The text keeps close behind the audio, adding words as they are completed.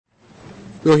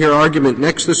We'll hear argument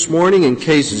next this morning in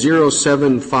Case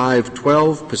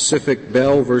 07512, Pacific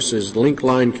Bell versus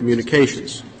LinkLine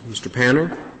Communications. Mr.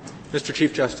 Panner. Mr.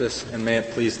 Chief Justice, and may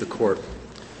it please the Court.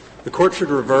 The Court should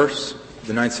reverse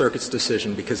the Ninth Circuit's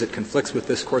decision because it conflicts with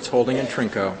this Court's holding in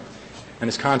Trinco and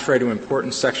is contrary to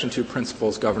important Section 2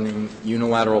 principles governing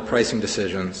unilateral pricing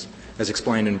decisions, as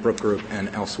explained in Brook Group and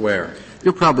elsewhere.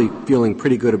 You're probably feeling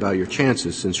pretty good about your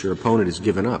chances since your opponent has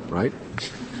given up, right?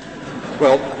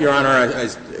 Well, Your Honor,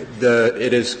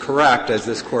 it is correct, as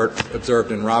this Court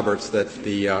observed in Roberts, that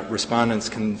the respondent's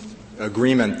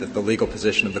agreement that the legal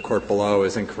position of the Court below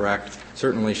is incorrect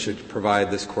certainly should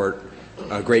provide this Court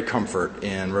great comfort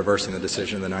in reversing the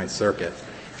decision of the Ninth Circuit.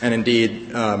 And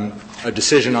indeed, a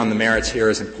decision on the merits here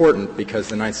is important because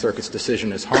the Ninth Circuit's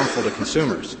decision is harmful to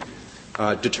consumers,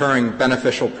 deterring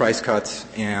beneficial price cuts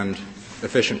and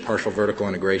efficient partial vertical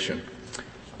integration.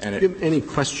 And any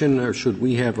question, or should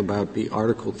we have, about the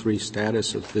Article III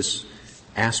status of this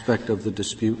aspect of the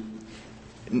dispute?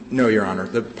 No, Your Honor.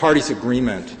 The parties'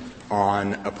 agreement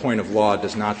on a point of law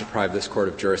does not deprive this Court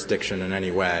of jurisdiction in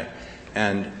any way.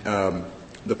 And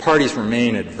the parties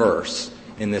remain adverse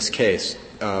in this case.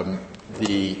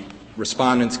 The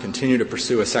respondents continue to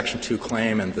pursue a Section 2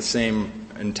 claim and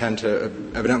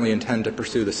evidently intend to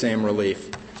pursue the same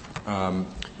relief. Well,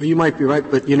 you might be right,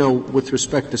 but, with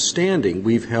respect to standing,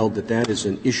 we've held that is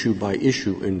an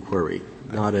issue-by-issue inquiry,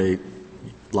 not a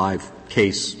live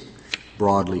case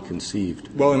broadly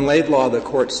conceived. Well, in Laidlaw, the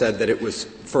Court said that it was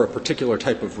for a particular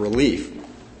type of relief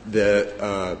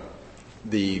that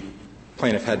the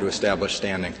plaintiff had to establish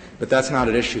standing. But that's not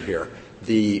at issue here.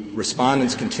 The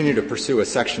respondents continue to pursue a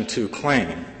Section 2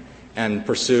 claim and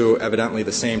pursue evidently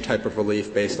the same type of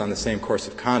relief based on the same course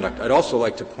of conduct. I'd also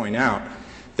like to point out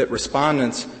that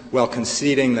respondents, while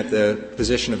conceding that the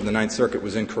position of the Ninth Circuit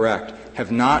was incorrect,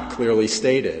 have not clearly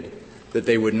stated that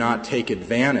they would not take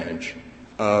advantage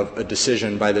of a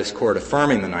decision by this Court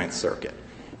affirming the Ninth Circuit.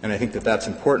 And I think that that's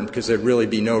important because there'd really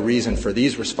be no reason for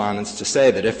these respondents to say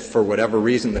that if, for whatever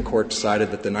reason, the Court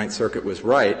decided that the Ninth Circuit was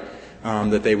right,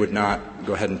 that they would not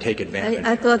go ahead and take advantage.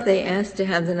 I thought they asked to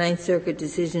have the Ninth Circuit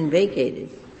decision vacated.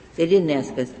 They didn't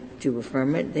ask us to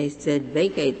affirm it. They said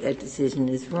vacate that decision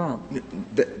is wrong.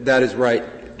 That is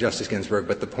right, Justice Ginsburg.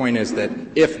 But the point is that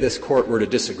if this Court were to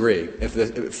disagree,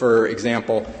 for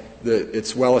example,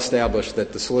 it's well established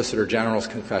that the Solicitor General's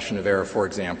confession of error, for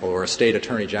example, or a State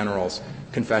Attorney General's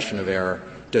confession of error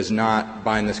does not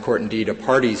bind this Court. Indeed, a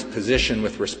party's position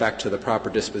with respect to the proper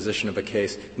disposition of a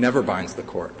case never binds the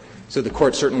Court. So the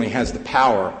Court certainly has the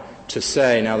power to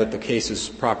say, now that the case is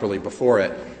properly before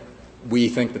it, we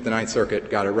think that the Ninth Circuit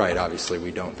got it right. Obviously,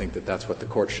 we don't think that that's what the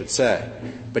Court should say.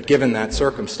 But given that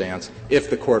circumstance, if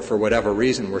the Court, for whatever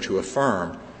reason, were to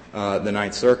affirm the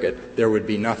Ninth Circuit, there would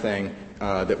be nothing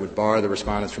that would bar the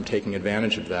respondents from taking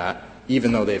advantage of that.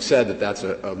 Even though they've said that that's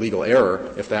a legal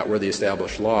error, if that were the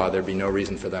established law, there'd be no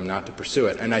reason for them not to pursue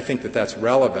it. And I think that that's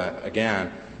relevant,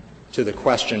 again, to the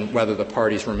question whether the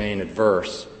parties remain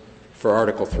adverse for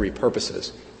Article III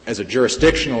purposes. As a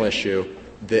jurisdictional issue,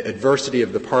 the adversity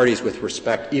of the parties with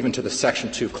respect even to the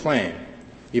Section 2 claim,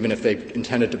 even if they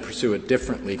intended to pursue a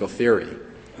different legal theory,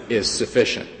 is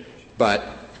sufficient. But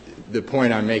the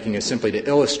point I'm making is simply to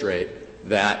illustrate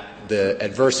that the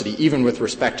adversity, even with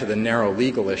respect to the narrow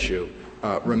legal issue,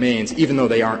 remains, even though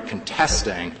they aren't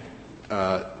contesting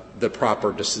the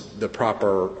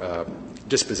proper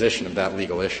disposition of that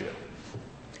legal issue.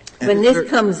 When this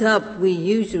comes up, we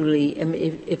usually,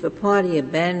 if a party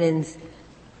abandons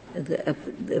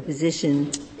the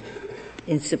position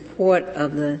in support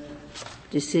of the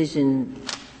decision,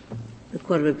 the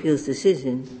Court of Appeals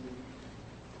decision,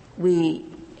 we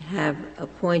have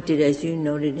appointed, as you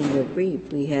noted in your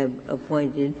brief, we have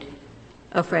appointed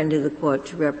a friend of the Court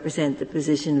to represent the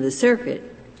position of the circuit.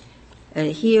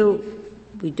 And here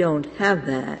we don't have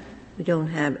that. We don't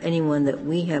have anyone that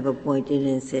we have appointed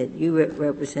and said, you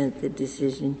represent the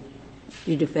decision,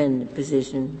 you defend the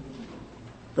position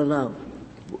below.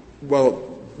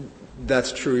 Well,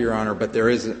 that's true, Your Honor, but there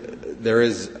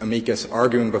is amicus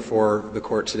arguing before the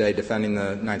Court today defending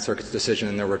the Ninth Circuit's decision,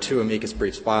 and there were 2 amicus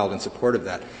briefs filed in support of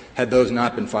that. Had those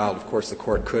not been filed, of course, the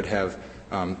Court could have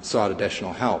sought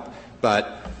additional help.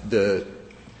 But the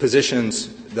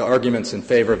positions, the arguments in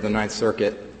favor of the Ninth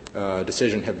Circuit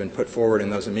decision have been put forward in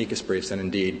those amicus briefs, and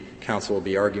indeed, counsel will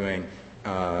be arguing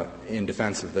in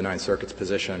defense of the Ninth Circuit's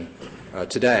position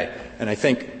today. And I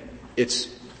think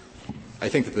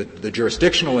that the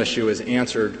jurisdictional issue is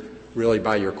answered really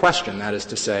by your question. That is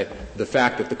to say, the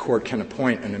fact that the Court can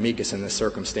appoint an amicus in this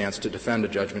circumstance to defend a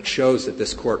judgment shows that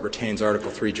this Court retains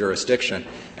Article III jurisdiction.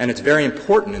 And it's very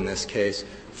important in this case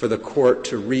for the Court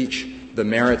to reach the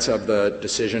merits of the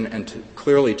decision and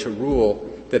clearly to rule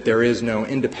that there is no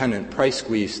independent price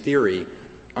squeeze theory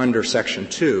under Section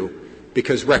 2,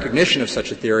 because recognition of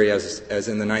such a theory as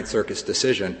in the Ninth Circuit's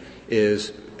decision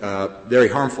is very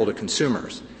harmful to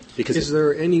consumers. Because is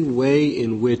there any way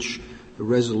in which the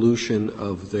resolution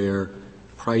of their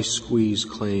price squeeze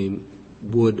claim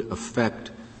would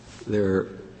affect their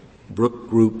Brook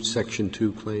Group Section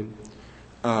 2 claim?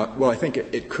 Well, I think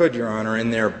it could, Your Honor.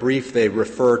 In their brief, they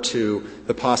refer to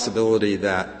the possibility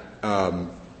that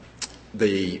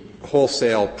the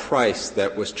wholesale price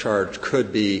that was charged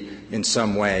could be in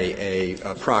some way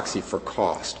a proxy for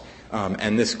cost.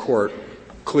 And this Court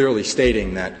clearly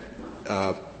stating that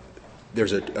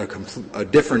there's a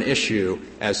different issue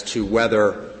as to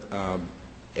whether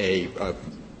a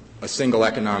single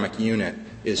economic unit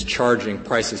is charging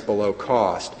prices below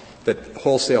cost, that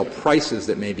wholesale prices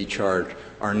that may be charged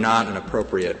are not an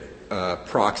appropriate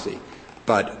proxy.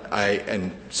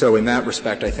 And so in that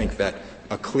respect, I think that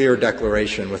a clear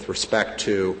declaration with respect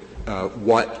to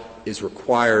what is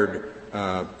required,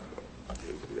 I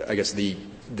guess the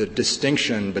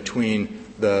distinction between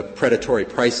the predatory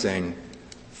pricing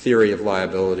theory of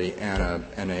liability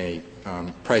and a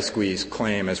price squeeze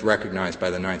claim as recognized by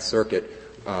the Ninth Circuit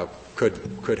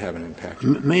could have an impact.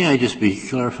 May I just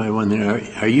clarify one there?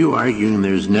 Are you arguing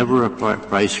there's never a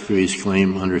price squeeze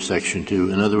claim under Section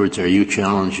 2? In other words, are you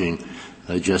challenging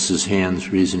Justice Hand's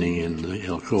reasoning in the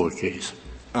Alcoa case?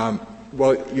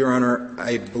 Well, Your Honor,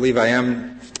 I believe I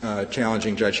am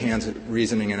challenging Judge Hand's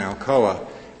reasoning in Alcoa.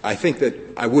 I think that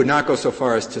I would not go so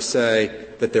far as to say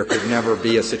that there could never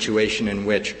be a situation in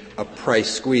which a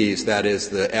price squeeze, that is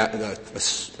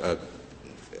the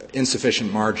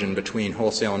insufficient margin between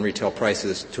wholesale and retail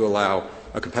prices to allow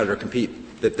a competitor to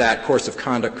compete, that course of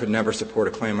conduct could never support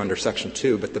a claim under Section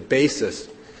 2. But the basis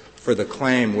for the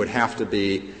claim would have to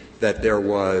be that there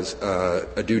was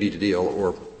a duty to deal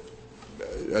or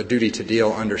a duty to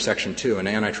deal under Section 2, an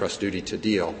antitrust duty to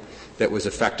deal, that was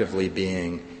effectively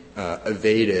being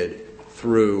evaded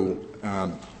through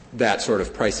that sort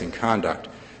of pricing conduct.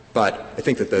 But I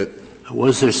think that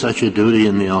was there such a duty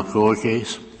in the Alcoa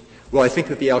case? Well, I think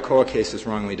that the Alcoa case is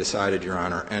wrongly decided, Your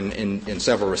Honor, and in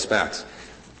several respects.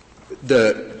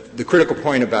 The critical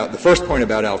point the first point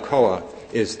about Alcoa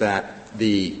is that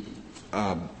the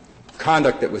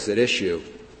conduct that was at issue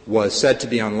was said to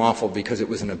be unlawful because it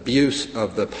was an abuse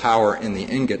of the power in the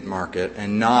ingot market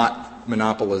and not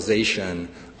monopolization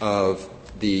of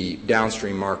the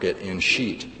downstream market in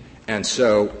sheet. And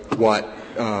so what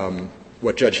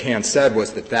Judge Hand said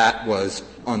was that was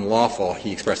unlawful.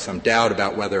 He expressed some doubt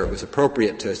about whether it was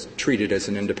appropriate to treat it as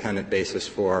an independent basis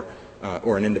for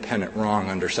or an independent wrong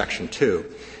under Section 2.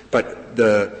 But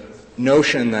the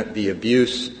notion that the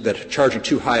abuse, that charging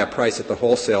too high a price at the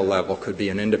wholesale level could be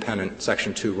an independent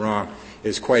Section 2 wrong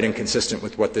is quite inconsistent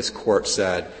with what this Court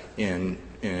said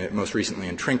most recently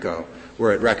in Trinco,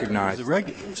 where it recognized.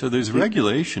 So there's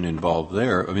regulation involved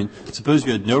there. I mean, suppose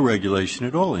you had no regulation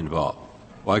at all involved.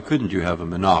 Why couldn't you have a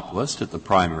monopolist at the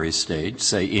primary stage,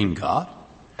 say Ingot,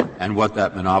 and what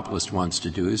that monopolist wants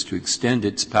to do is to extend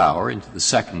its power into the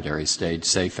secondary stage,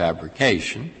 say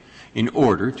fabrication, in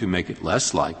order to make it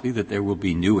less likely that there will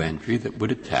be new entry that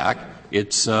would attack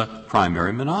its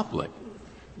primary monopoly?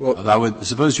 Well,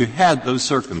 suppose you had those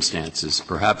circumstances.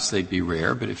 Perhaps they'd be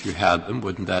rare, but if you had them,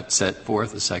 wouldn't that set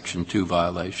forth a Section 2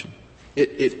 violation?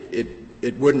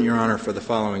 It wouldn't, Your Honor, for the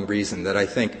following reason, that I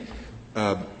think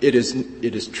it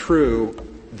is true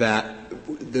that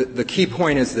the key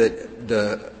point is that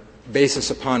the basis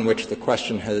upon which the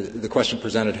question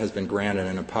presented has been granted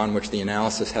and upon which the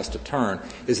analysis has to turn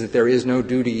is that there is no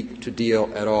duty to deal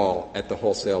at all at the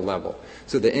wholesale level.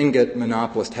 So the ingot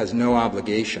monopolist has no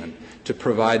obligation to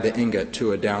provide the ingot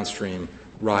to a downstream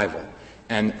rival.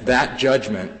 And that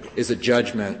judgment is a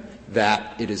judgment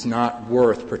that it is not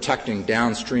worth protecting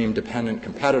downstream dependent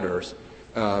competitors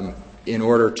in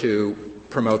order to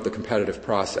promote the competitive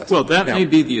process. Well, that may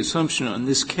be the assumption on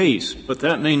this case, but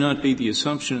that may not be the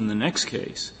assumption in the next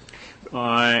case.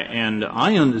 And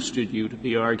I understood you to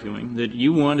be arguing that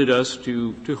you wanted us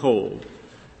to hold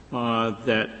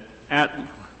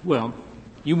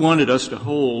you wanted us to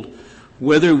hold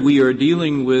whether we are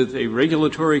dealing with a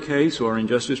regulatory case or, in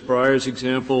Justice Breyer's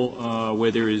example,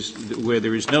 where there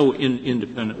is no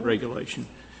independent regulation,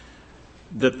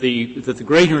 that the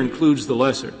greater includes the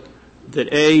lesser.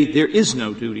 That there is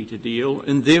no duty to deal,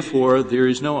 and therefore there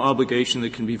is no obligation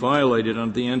that can be violated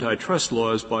under the antitrust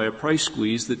laws by a price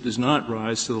squeeze that does not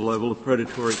rise to the level of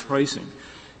predatory pricing.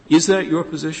 Is that your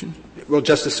position? Well,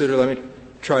 Justice Souter, let me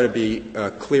try to be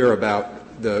clear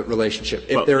about the relationship.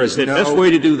 If well, there is the no best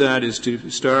way to do that is to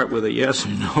start with a yes or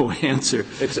no answer,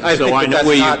 so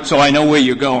I know where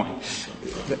you're going.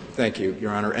 Thank you,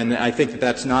 Your Honor. And I think that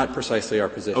that's not precisely our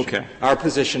position. Okay. Our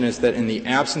position is that in the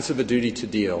absence of a duty to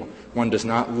deal, one does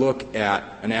not look at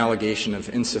an allegation of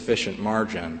insufficient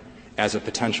margin as a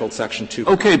potential Section 2.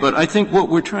 Okay, but I think what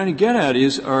we're trying to get at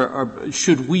is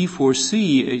should we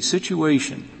foresee a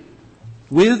situation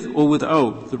with or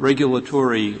without the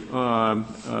regulatory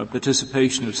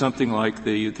participation of something like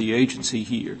the agency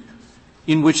here,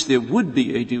 in which there would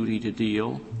be a duty to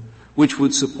deal, which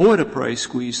would support a price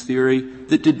squeeze theory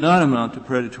that did not amount to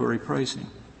predatory pricing?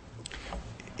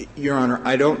 Your Honor,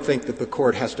 I don't think that the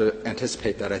Court has to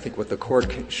anticipate that. I think what the Court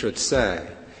should say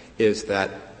is that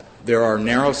there are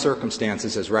narrow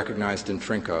circumstances, as recognized in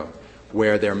Trinco,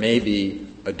 where there may be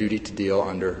a duty to deal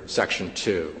under Section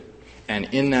 2. And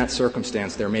in that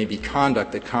circumstance, there may be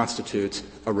conduct that constitutes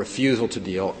a refusal to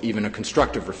deal, even a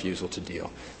constructive refusal to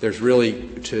deal. There's really,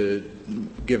 to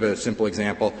give a simple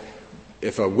example,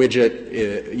 if a widget,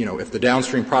 if the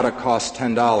downstream product costs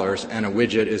 $10 and a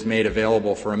widget is made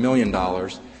available for $1 million,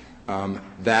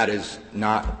 that is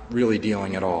not really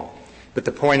dealing at all. But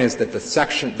the point is that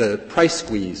the price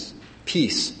squeeze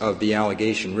piece of the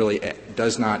allegation really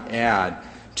does not add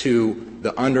to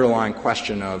the underlying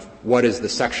question of what is the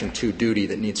Section 2 duty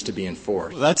that needs to be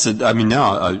enforced. Well,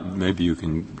 now maybe you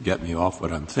can get me off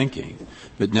what I'm thinking,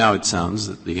 but now it sounds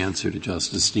that the answer to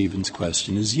Justice Stevens'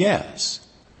 question is yes.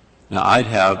 Now, I'd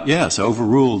have, yes,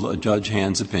 overruled Judge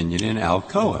Hand's opinion in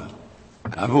Alcoa.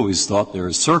 I've always thought there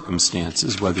are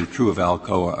circumstances, whether true of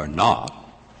Alcoa or not,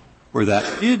 where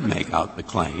that did make out the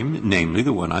claim, namely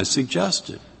the one I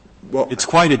suggested. Well, it's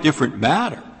quite a different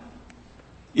matter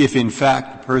if, in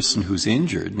fact, the person who's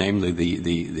injured, namely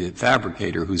the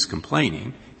fabricator who's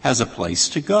complaining, has a place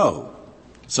to go,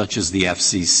 such as the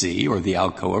FCC or the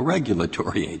Alcoa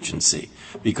regulatory agency,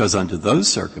 because under those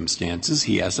circumstances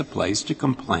he has a place to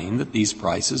complain that these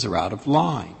prices are out of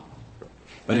line.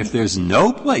 But if there's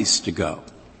no place to go,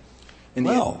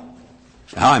 well,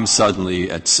 now I'm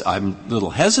a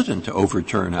little hesitant to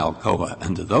overturn Alcoa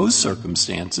under those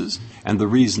circumstances, and the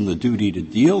reason the duty to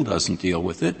deal doesn't deal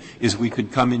with it is we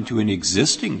could come into an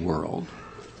existing world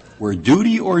where,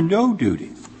 duty or no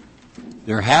duty,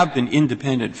 there have been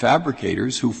independent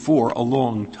fabricators who for a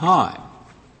long time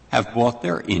have bought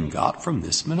their ingot from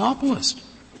this monopolist.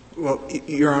 Well,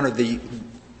 Your Honor,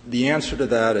 the answer to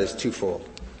that is twofold.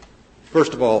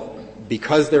 First of all,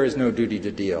 because there is no duty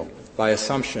to deal, by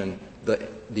assumption,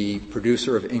 the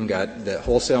producer of ingot, the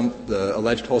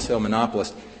alleged wholesale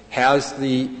monopolist, has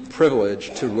the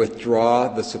privilege to withdraw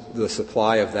the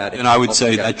supply of that ingot. And I would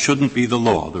say that shouldn't be the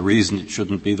law. The reason it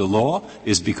shouldn't be the law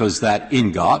is because that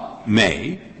ingot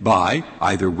may, by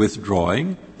either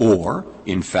withdrawing or,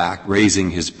 in fact,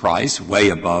 raising his price way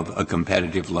above a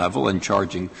competitive level and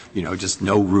charging, just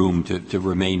no room to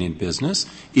remain in business,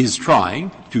 is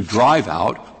trying to drive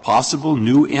out possible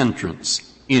new entrants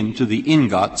into the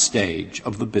ingot stage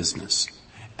of the business.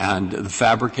 And the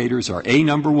fabricators are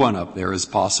number one up there as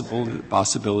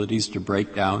possibilities to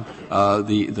break down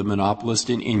the monopolist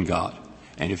in ingot.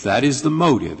 And if that is the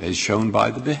motive, as shown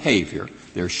by the behavior,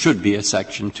 there should be a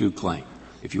Section 2 claim.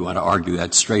 If you want to argue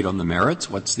that straight on the merits,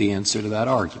 what's the answer to that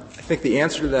argument? I think the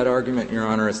answer to that argument, Your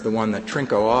Honor, is the one that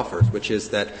Trinco offers, which is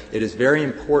that it is very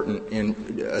important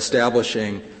in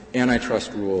establishing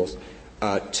antitrust rules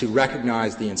to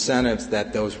recognize the incentives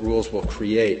that those rules will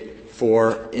create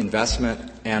for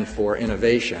investment and for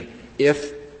innovation.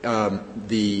 If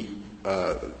the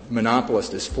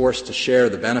monopolist is forced to share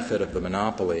the benefit of the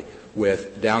monopoly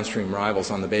with downstream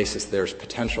rivals on the basis there's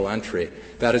potential entry,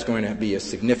 that is going to be a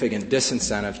significant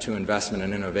disincentive to investment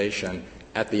and innovation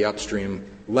at the upstream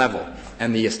level.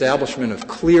 And the establishment of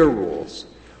clear rules,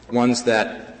 ones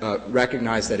that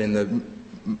recognize that in the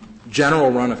general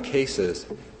run of cases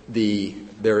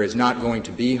there is not going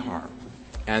to be harm,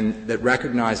 and that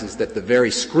recognizes that the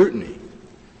very scrutiny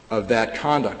of that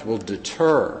conduct will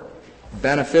deter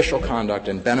beneficial conduct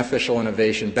and beneficial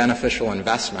innovation, beneficial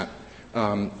investment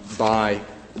by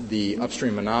the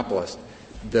upstream monopolist.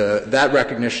 That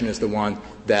recognition is the one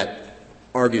that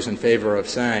argues in favor of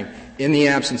saying, in the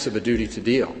absence of a duty to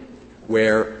deal,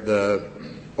 where a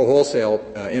wholesale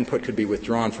input could be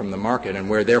withdrawn from the market and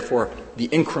where, therefore, the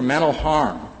incremental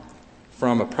harm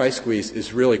from a price squeeze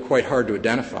is really quite hard to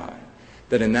identify,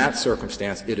 that in that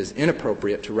circumstance it is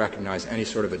inappropriate to recognize any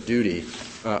sort of a duty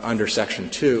under Section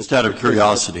 2. Just out of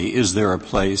curiosity, is there a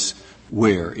place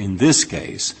where, in this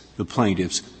case, the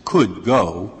plaintiffs could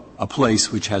go, a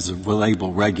place which has a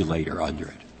label regulator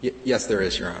under it? Yes, there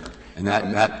is, Your Honor.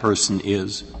 And that person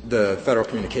is? The Federal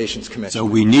Communications Commission. So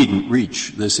we needn't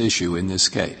reach this issue in this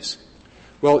case.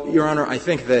 Well, Your Honor, I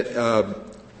think that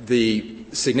the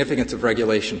significance of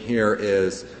regulation here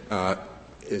is not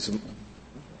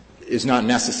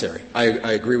necessary. I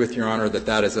agree with Your Honor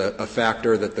that is a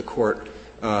factor that the Court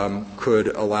could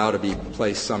allow to be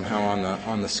placed somehow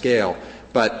on the scale.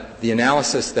 But the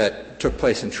analysis that took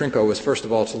place in Trinco was, first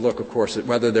of all, to look, of course, at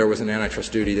whether there was an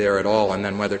antitrust duty there at all, and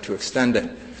then whether to extend it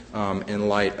in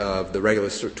light of the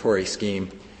regulatory scheme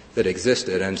that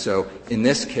existed. And so in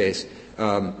this case,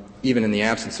 even in the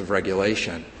absence of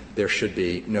regulation, there should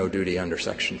be no duty under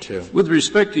Section 2. With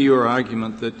respect to your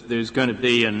argument that there's going to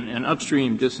be an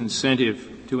upstream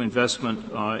disincentive to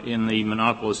investment in the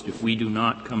monopolist if we do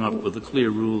not come up with a clear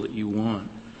rule that you want,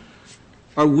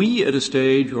 are we at a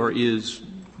stage, or is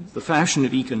the fashion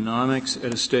of economics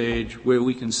at a stage where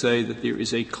we can say that there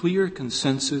is a clear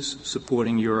consensus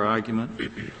supporting your argument?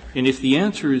 And if the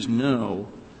answer is no,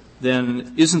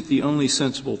 then isn't the only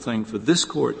sensible thing for this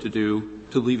Court to do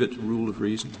to leave it to rule of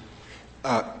reason?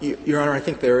 Your Honor, I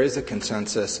think there is a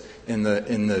consensus in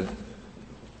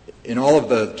all of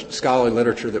the scholarly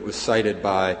literature that was cited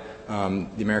by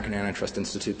the American Antitrust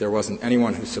Institute. There wasn't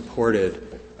anyone who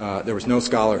supported there was no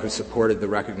scholar who supported the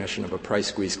recognition of a price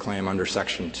squeeze claim under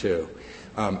Section 2.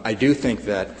 I do think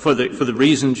that for the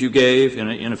reasons you gave,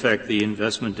 in effect, the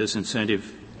investment disincentive.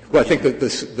 Well, I think that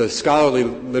the scholarly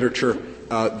literature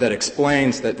that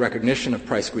explains that recognition of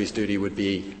price squeeze duty would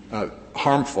be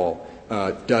harmful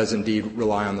does indeed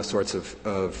rely on the sorts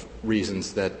of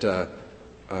reasons that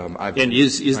I've. And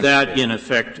is that in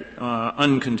effect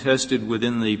uncontested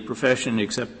within the profession,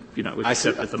 except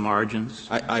at the margins?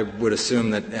 I would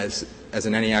assume that as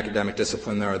in any academic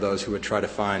discipline, there are those who would try to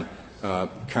find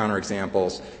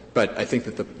counterexamples. But I think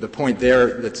that the point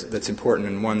there that's important,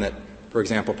 and one that, for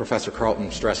example, Professor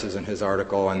Carlton stresses in his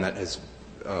article, and that has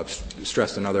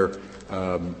stressed in other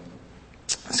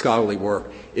scholarly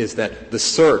work, is that the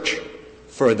search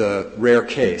for the rare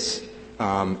case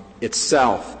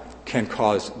itself can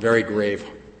cause very grave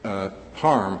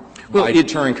harm by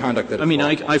deterring conduct that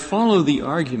is I follow the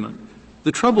argument.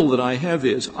 The trouble that I have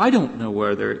is I don't know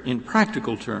whether, in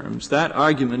practical terms, that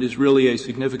argument is really a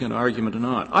significant argument or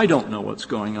not. I don't know what's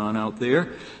going on out there.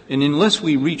 And unless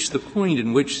we reach the point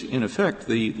in which, in effect,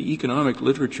 the economic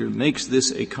literature makes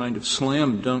this a kind of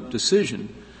slam-dunk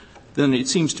decision, then it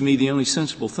seems to me the only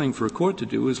sensible thing for a court to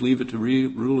do is leave it to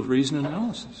rule of reason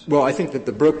analysis. Well, I think that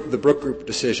the Brooke Group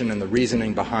decision and the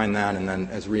reasoning behind that, and then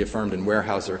as reaffirmed in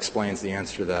Weyerhaeuser, explains the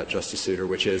answer to that, Justice Souter,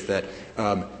 which is that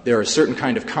there are certain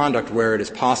kind of conduct where it is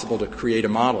possible to create a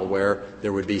model where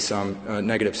there would be some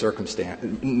negative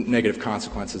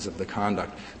consequences of the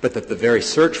conduct, but that the very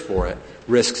search for it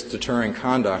risks deterring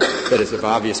conduct that is of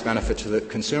obvious benefit to the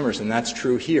consumers, and that's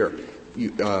true here.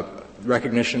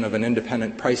 Recognition of an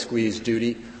independent price squeeze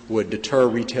duty would deter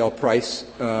retail price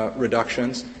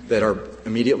reductions that are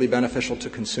immediately beneficial to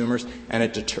consumers, and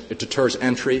it deters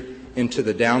entry into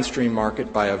the downstream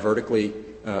market by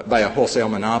a wholesale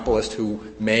monopolist who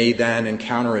may then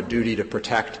encounter a duty to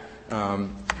protect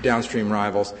downstream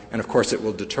rivals, and of course it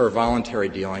will deter voluntary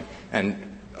dealing.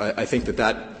 And I think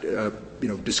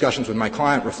that discussions with my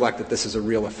client reflect that this is a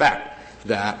real effect,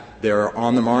 that there are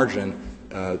on the margin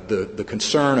the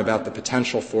concern about the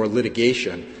potential for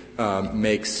litigation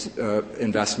makes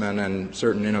investment and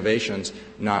certain innovations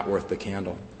not worth the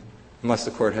candle. Unless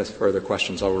the Court has further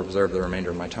questions, I'll reserve the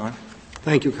remainder of my time.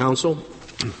 Thank you, counsel.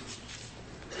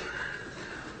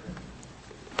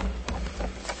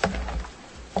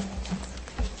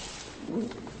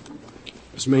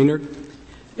 Ms. Maynard.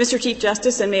 Mr. Chief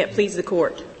Justice, and may it please the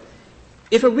Court.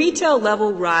 If a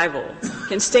retail-level rival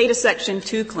can state a Section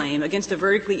 2 claim against a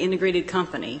vertically integrated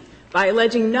company by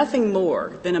alleging nothing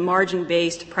more than a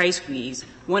margin-based price squeeze,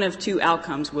 one of two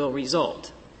outcomes will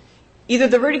result. Either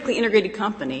the vertically integrated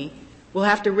company will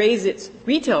have to raise its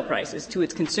retail prices to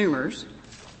its consumers,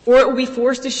 or it will be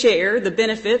forced to share the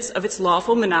benefits of its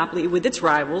lawful monopoly with its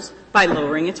rivals by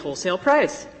lowering its wholesale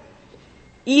price.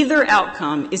 Either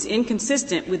outcome is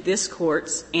inconsistent with this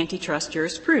Court's antitrust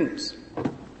jurisprudence.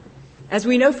 As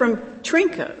we know from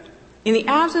Trinco, in the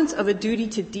absence of a duty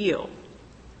to deal,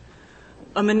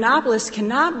 a monopolist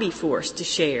cannot be forced to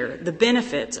share the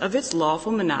benefits of its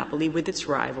lawful monopoly with its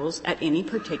rivals at any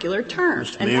particular term.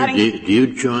 Mr. Mayor, do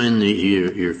you join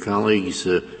your colleague's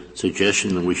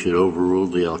suggestion that we should overrule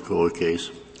the Alcoa case?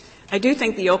 I do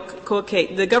think the Alcoa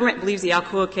case, the government believes the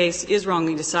Alcoa case is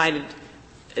wrongly decided,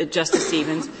 Justice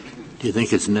Stevens. Do you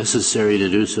think it's necessary to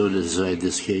do so to decide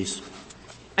this case?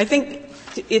 I think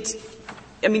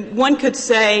one could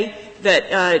say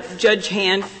that Judge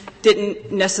Hand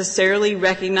didn't necessarily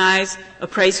recognize a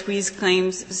price squeeze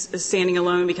claim standing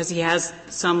alone because he has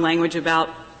some language about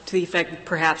to the effect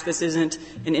perhaps this isn't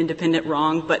an independent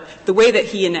wrong. But the way that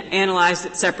he analyzed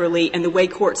it separately and the way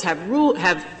courts have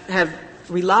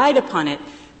relied upon it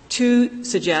to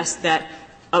suggest that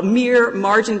a mere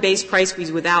margin-based price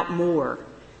squeeze without more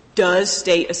does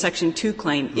state a Section 2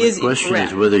 claim is incorrect. The question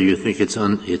is whether you think it's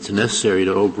necessary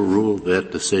to overrule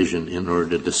that decision in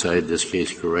order to decide this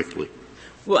case correctly.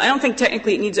 Well, I don't think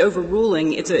technically it needs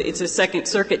overruling. It's a Second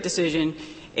Circuit decision,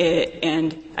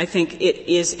 and I think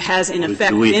it has in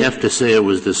effect. Do we have to say it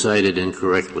was decided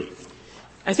incorrectly?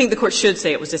 I think the Court should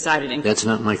say it was decided incorrectly. That's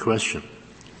not my question.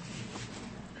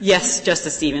 Yes,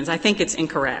 Justice Stevens, I think it's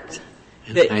incorrect.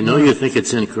 I know you think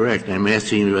it's incorrect. I'm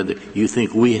asking you whether you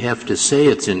think we have to say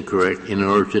it's incorrect in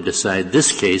order to decide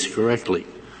this case correctly.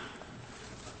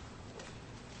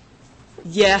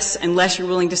 Yes, unless you're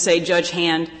willing to say Judge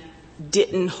Hand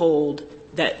didn't hold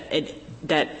that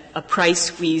a price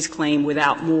squeeze claim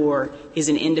without more is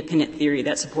an independent theory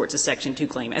that supports a Section 2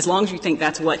 claim. As long as you think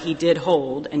that's what he did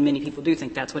hold, and many people do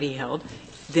think that's what he held,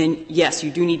 then yes,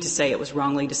 you do need to say it was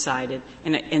wrongly decided,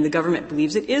 and the government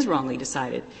believes it is wrongly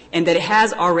decided, and that it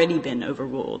has already been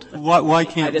overruled. Why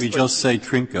can't we just say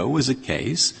Trinco was a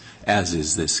case, as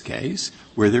is this case,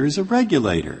 where there is a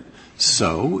regulator?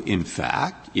 So, in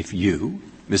fact, if you,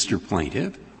 Mr.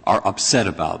 Plaintiff, are upset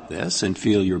about this and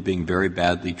feel you're being very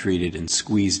badly treated and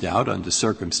squeezed out under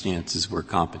circumstances where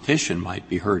competition might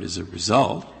be hurt as a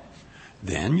result,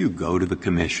 then you go to the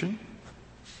Commission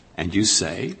and you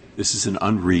say, this is an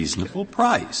unreasonable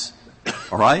price.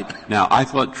 All right? Now, I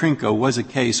thought Trinco was a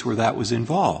case where that was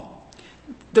involved.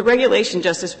 The regulation,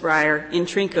 Justice Breyer, in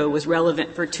Trinco was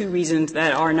relevant for two reasons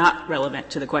that are not relevant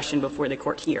to the question before the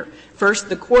Court here. First,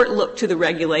 the Court looked to the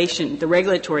regulation, the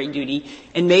regulatory duty,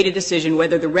 and made a decision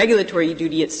whether the regulatory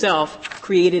duty itself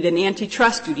created an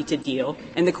antitrust duty to deal,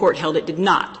 and the Court held it did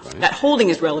not. Right. That holding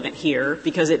is relevant here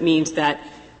because it means that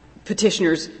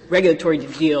petitioner's regulatory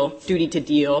duty to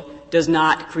deal does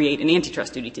not create an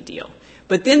antitrust duty to deal.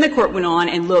 But then the Court went on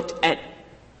and looked at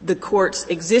the Court's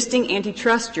existing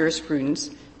antitrust jurisprudence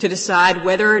to decide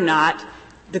whether or not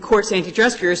the Court's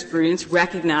antitrust jurisprudence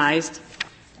recognized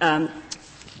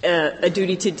a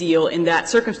duty to deal in that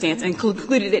circumstance and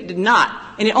concluded it did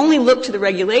not. And it only looked to the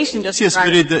regulation, Justice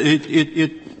Breyer. Yes, but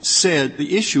it said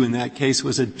the issue in that case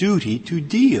was a duty to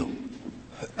deal.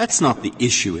 That's not the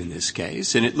issue in this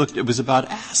case. And it was about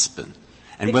Aspen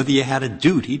and whether you had a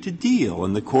duty to deal.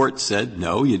 And the Court said,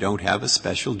 no, you don't have a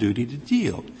special duty to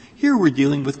deal. Here we're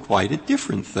dealing with quite a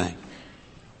different thing.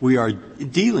 We are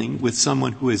dealing with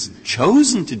someone who has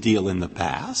chosen to deal in the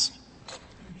past,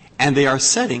 and they are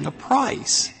setting a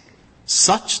price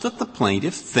such that the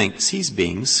plaintiff thinks he's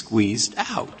being squeezed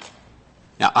out.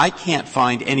 Now, I can't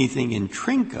find anything in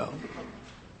Trinco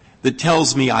that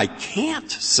tells me I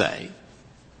can't say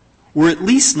we're at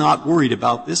least not worried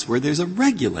about this where there's a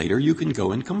regulator you can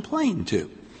go and complain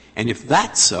to. And if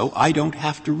that's so, I don't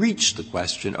have to reach the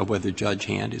question of whether Judge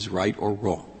Hand is right or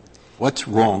wrong. What's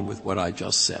wrong with what I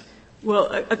just said? Well,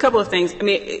 a couple of things. I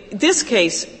mean, this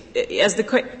case, as the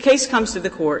case comes to the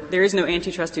Court, there is no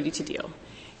antitrust duty to deal.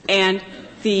 And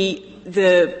the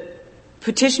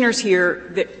petitioners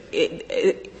here,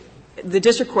 the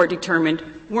district court determined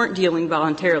weren't dealing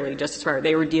voluntarily, Justice Breyer.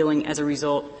 They were dealing as a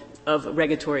result of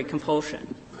regulatory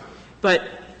compulsion. But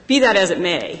be that as it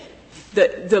may,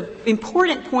 the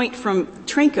important point from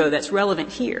Trinco that's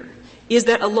relevant here is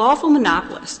that a lawful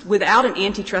monopolist without an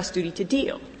antitrust duty to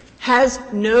deal has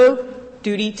no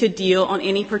duty to deal on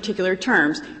any particular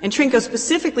terms. And Trinco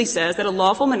specifically says that a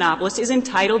lawful monopolist is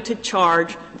entitled to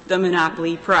charge the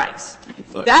monopoly price.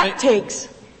 That takes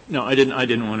 — No, I didn't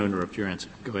want to interrupt your answer.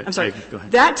 Go ahead. I'm sorry. Go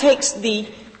ahead. That takes the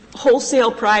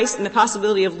wholesale price and the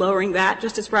possibility of lowering that,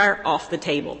 Justice Breyer, off the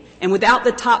table. And without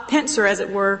the top pincer, as it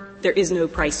were, there is no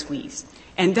price squeeze.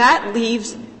 And that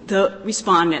leaves the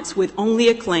respondents with only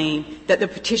a claim that the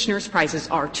petitioner's prices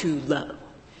are too low.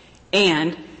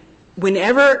 And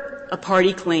whenever a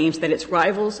party claims that its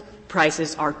rival's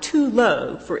prices are too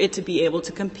low for it to be able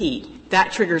to compete,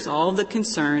 that triggers all the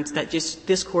concerns that just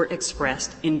this Court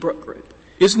expressed in Brook Group.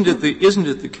 Isn't it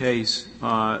the case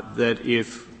that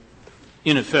if,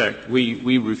 in effect,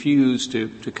 we refuse to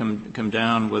come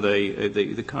down with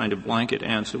the kind of blanket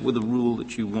answer with a rule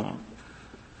that you want,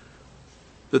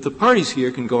 that the parties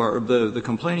here can go, or the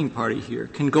complaining party here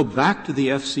can go back to the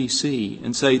FCC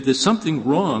and say, there's something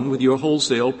wrong with your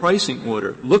wholesale pricing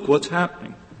order. Look what's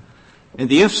happening. And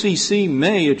the FCC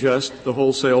may adjust the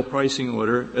wholesale pricing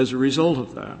order as a result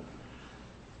of that.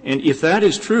 And if that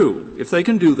is true, if they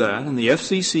can do that and the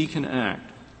FCC can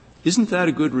act, Isn't that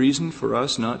a good reason for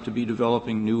us not to be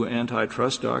developing new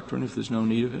antitrust doctrine if there's no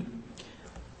need of it?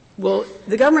 Well,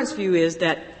 the government's view is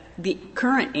that the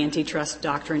current antitrust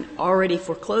doctrine already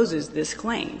forecloses this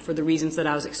claim for the reasons that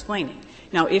I was explaining.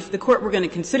 Now, if the Court were going to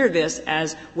consider this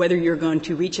as whether you're going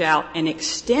to reach out and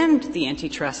extend the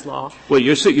antitrust law. Well,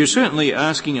 you're certainly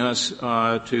asking us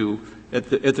to, at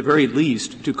the very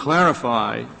least, to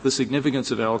clarify the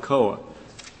significance of ALCOA.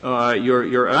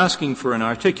 You're asking for an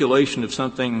articulation of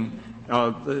something,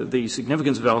 the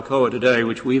significance of ALCOA today,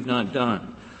 which we've not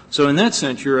done. So in that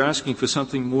sense, you're asking for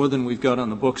something more than we've got on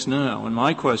the books now. And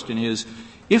my question is,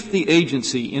 if the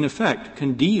agency, in effect,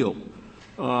 can deal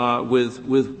with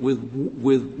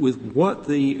what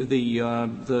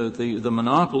the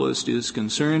monopolist is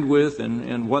concerned with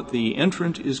and what the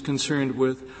entrant is concerned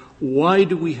with, why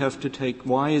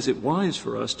is it wise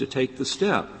for us to take the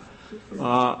step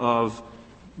of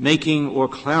making or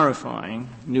clarifying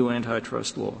new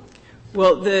antitrust law?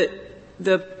 Well,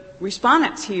 the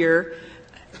respondents here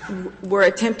were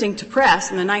attempting to press,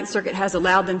 and the Ninth Circuit has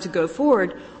allowed them to go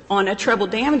forward on a treble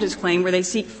damages claim where they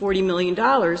seek $40 million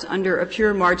under a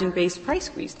pure margin-based price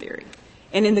squeeze theory.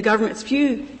 And in the government's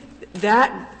view,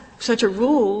 that such a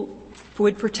rule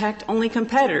would protect only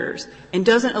competitors and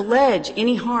doesn't allege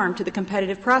any harm to the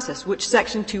competitive process, which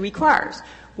Section 2 requires.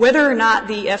 Whether or not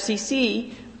the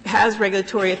FCC has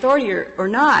regulatory authority or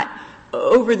not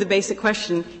over the basic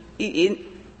question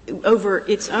over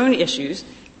its own issues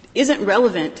isn't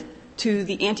relevant to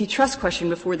the antitrust question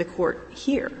before the Court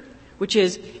here, which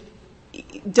is,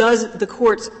 does the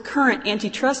Court's current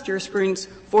antitrust jurisprudence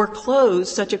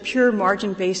foreclose such a pure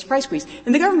margin-based price squeeze?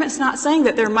 And the government's not saying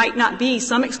that there might not be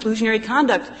some exclusionary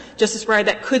conduct, Justice Breyer,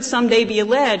 that could someday be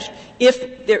alleged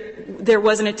if there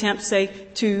was an attempt, say,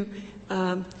 to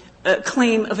a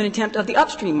claim of an attempt of the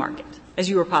upstream market, as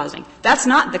you were positing. That's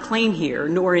not the claim here,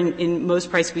 nor in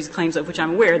most price squeeze claims of which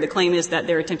I'm aware. The claim is that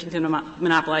they're attempting to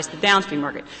monopolize the downstream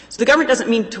market. So the government doesn't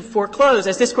mean to foreclose.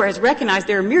 As this Court has recognized,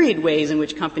 there are myriad ways in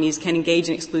which companies can engage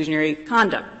in exclusionary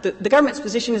conduct. The government's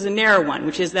position is a narrow one,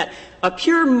 which is that a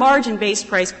pure margin-based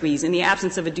price squeeze in the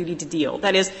absence of a duty to deal,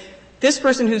 that is, this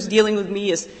person who's dealing with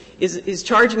me is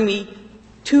charging me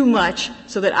too much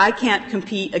so that I can't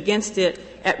compete against it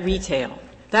at retail.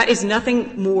 That is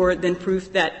nothing more than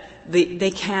proof that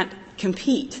they can't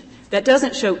compete. That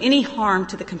doesn't show any harm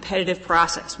to the competitive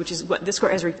process, which is what this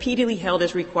Court has repeatedly held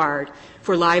as required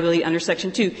for liability under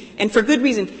Section 2, and for good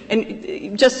reason.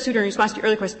 And, Justice Souter, in response to your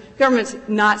earlier question, the government's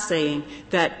not saying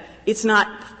that it's not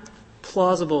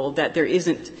plausible that there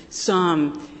isn't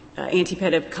some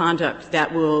anti-competitive conduct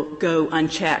that will go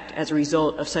unchecked as a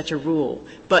result of such a rule.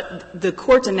 But the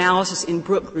Court's analysis in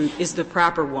Brook Group is the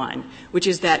proper one, which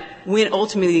is that when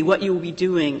ultimately what you will be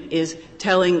doing is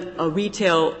telling a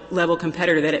retail-level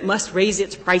competitor that it must raise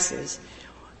its prices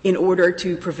in order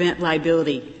to prevent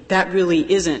liability, that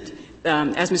really isn't,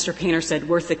 as Mr. Painter said,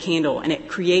 worth the candle, and it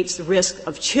creates the risk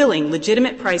of chilling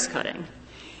legitimate price cutting.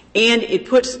 And it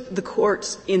puts the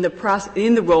courts in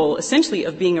the role essentially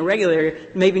of being a regulator,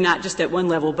 maybe not just at one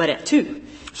level, but at two.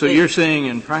 So you're saying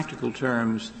in practical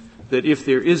terms that if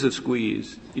there is a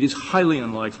squeeze, it is highly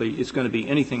unlikely it's going to be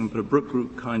anything but a Brook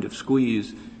Group kind of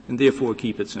squeeze, and therefore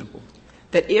keep it simple.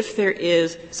 That if there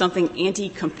is something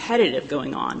anti-competitive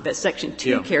going on that Section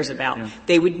 2 cares about,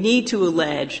 they would need to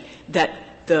allege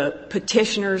that the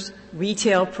petitioner's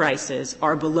retail prices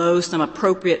are below some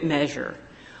appropriate measure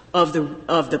of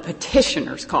the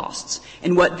petitioner's costs.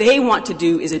 And what they want to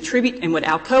do is attribute, and what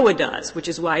ALCOA does, which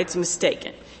is why it's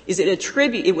mistaken, is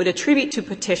it would attribute to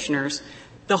petitioners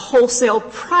the wholesale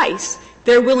price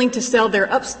they're willing to sell their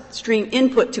upstream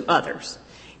input to others.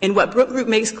 And what Brook Group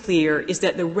makes clear is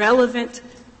that the relevant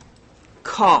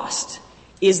cost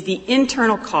is the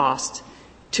internal cost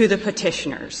to the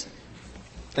petitioners.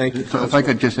 Thank you. So if I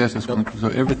could just ask this one. So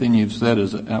everything you've said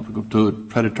is applicable to a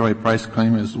predatory price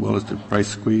claim as well as to price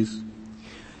squeeze?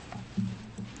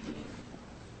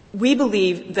 We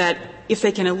believe that if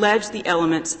they can allege the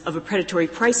elements of a predatory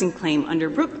pricing claim under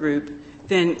Brook Group,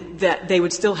 then that they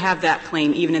would still have that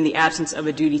claim even in the absence of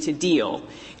a duty to deal,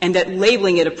 and that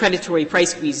labeling it a predatory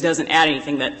price squeeze doesn't add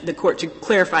anything, that the Court should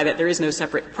clarify that there is no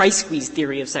separate price squeeze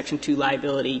theory of Section 2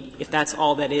 liability, if that's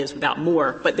all that is, without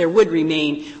more. But there would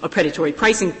remain a predatory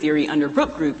pricing theory under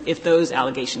Brook Group if those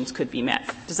allegations could be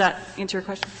met. Does that answer your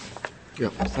question? Yeah.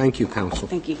 Thank you, counsel.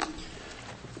 Thank you.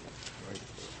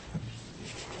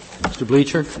 Mr.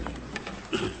 Bleacher.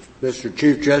 Mr.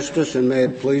 Chief Justice, and may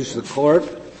it please the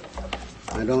Court,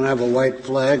 I don't have a white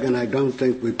flag, and I don't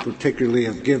think we particularly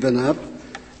have given up.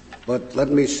 But let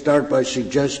me start by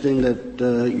suggesting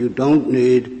that you don't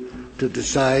need to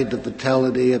decide the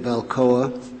vitality of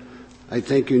ALCOA. I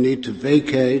think you need to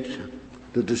vacate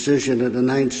the decision of the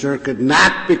Ninth Circuit,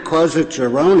 not because it's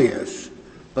erroneous,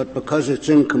 but because it's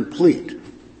incomplete,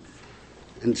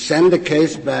 and send the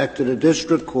case back to the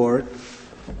district court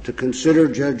to consider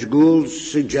Judge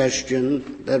Gould's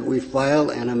suggestion that we file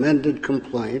an amended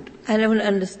complaint. I don't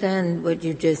understand what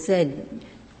you just said.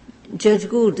 Judge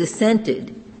Gould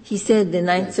dissented. He said the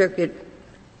Ninth Circuit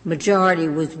majority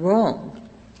was wrong,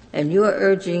 and you're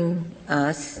urging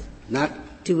us not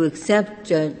to accept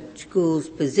Judge Gould's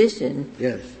position.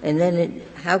 Yes. And then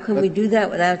how can we do that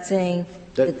without saying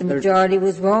that the majority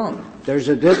was wrong? There's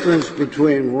a difference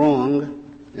between wrong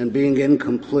and being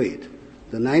incomplete.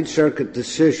 The Ninth Circuit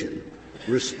decision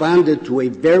responded to a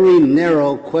very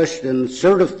narrow question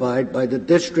certified by the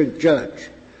district judge,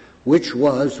 which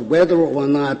was whether or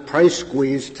not price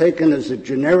squeeze taken as a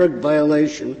generic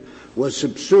violation was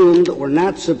subsumed or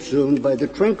not subsumed by the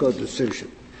Trinco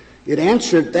decision. It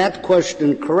answered that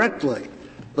question correctly,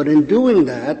 but in doing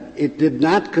that, it did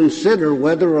not consider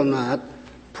whether or not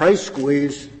price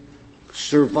squeeze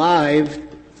survived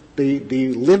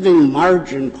the living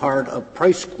margin part of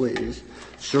price squeeze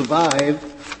survived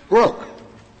Brooke.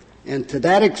 And to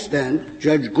that extent,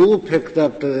 Judge Gould picked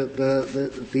up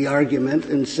the argument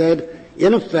and said,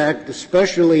 in effect,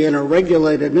 especially in a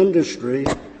regulated industry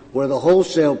where the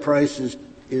wholesale price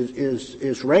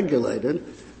is regulated,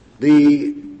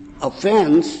 the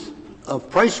offense of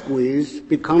price squeeze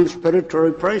becomes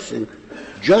predatory pricing.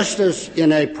 Just as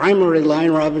in a primary line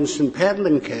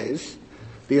Robinson-Padman case,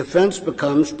 the offense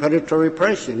becomes predatory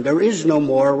pricing. There is no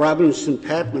more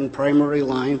Robinson-Padman primary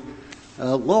line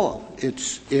law.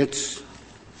 It's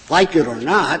like it or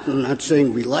not. I'm not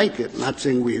saying we like it, I'm not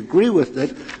saying we agree with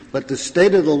it, but the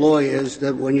state of the law is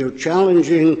that when you're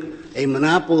challenging a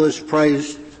monopolist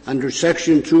price under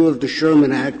Section 2 of the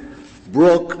Sherman Act,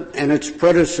 Brooke and its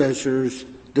predecessors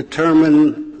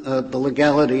determine the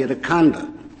legality of the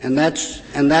conduct. And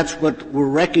that's what we're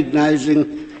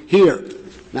recognizing here.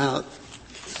 Now,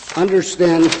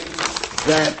 understand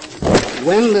that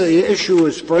when the issue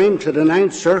was framed to the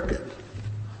Ninth Circuit,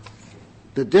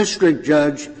 the district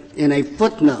judge, in a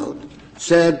footnote,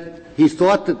 said he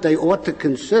thought that they ought to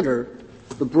consider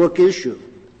the Brooke issue.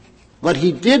 But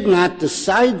he did not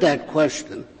decide that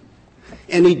question,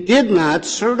 and he did not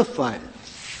certify it.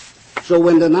 So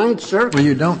when the Ninth Circuit... Well,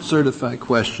 you don't certify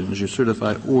questions, you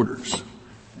certify orders.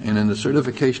 And in the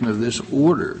certification of this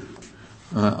order,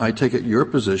 I take it your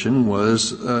position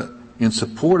was in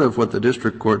support of what the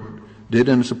district court did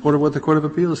and in support of what the Court of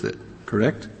Appeals did,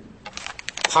 correct?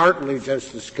 Partly,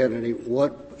 Justice Kennedy.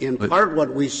 What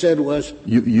we said was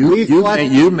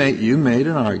you made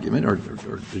an argument, or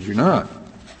did you not,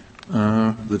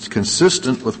 that's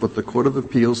consistent with what the Court of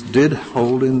Appeals did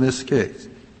hold in this case.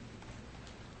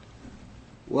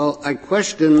 Well, I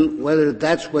question whether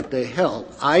that's what they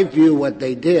held. I view what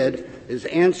they did is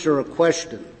answer a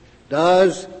question.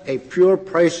 Does a pure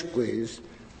price squeeze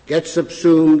get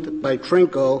subsumed by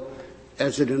Trinco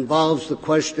as it involves the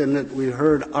question that we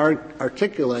heard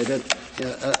articulated,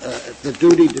 the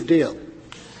duty to deal?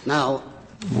 Now,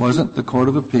 wasn't the Court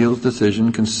of Appeals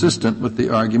decision consistent with the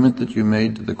argument that you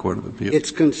made to the Court of Appeals?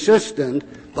 It's consistent,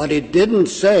 but it didn't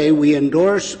say we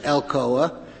endorse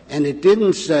Alcoa, and it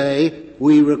didn't say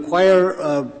we require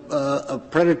a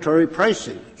predatory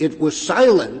pricing. It was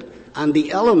silent on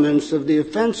the elements of the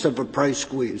offense of a price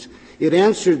squeeze. It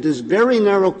answered this very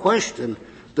narrow question: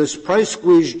 does price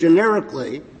squeeze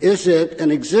generically, is it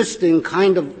an existing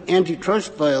kind of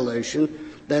antitrust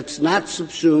violation that's not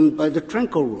subsumed by the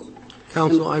Trinco rule?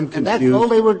 Counsel, I'm confused. And that's all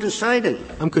they were deciding.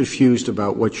 I'm confused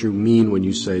about what you mean when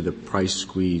you say the price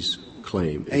squeeze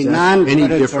claim. Is that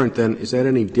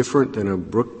any different than a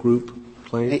Brooke Group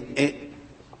claim?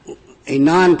 A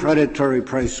non-predatory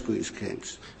price squeeze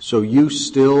case. So you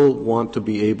still want to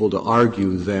be able to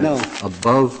argue that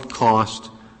above cost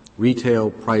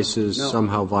retail prices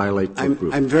somehow violate Brooke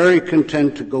Group? I'm very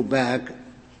content to go back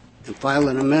and file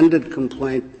an amended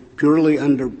complaint purely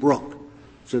under Brooke.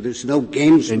 So there's no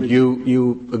gamesmanship. And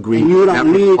you agree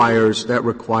that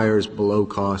requires below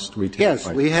cost retail Yes,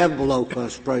 prices? we have below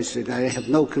cost pricing. I have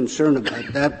no concern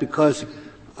about that because,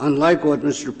 unlike what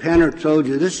Mr. Penner told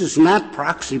you, this is not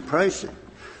proxy pricing.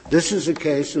 This is a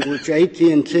case in which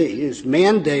AT&T is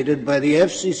mandated by the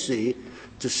FCC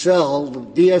to sell the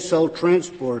DSL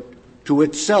transport to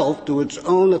itself, to its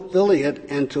own affiliate,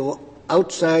 and to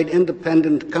outside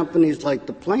independent companies like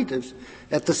the plaintiffs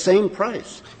at the same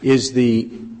price. Is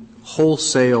the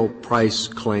wholesale price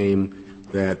claim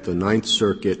that the Ninth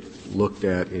Circuit looked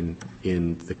at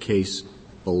in the case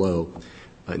below,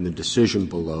 in the decision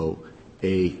below,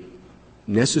 a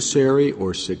necessary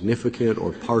or significant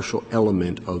or partial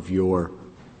element of your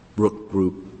Brook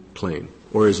Group claim,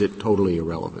 or is it totally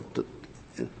irrelevant?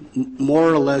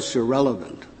 More or less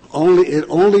irrelevant. It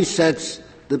only sets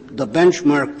the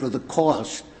benchmark for the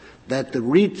cost that the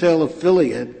retail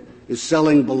affiliate is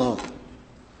selling below.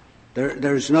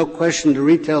 There's no question the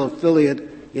retail affiliate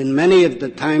in many of the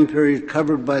time periods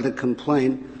covered by the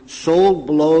complaint sold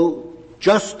below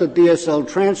just the DSL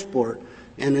transport.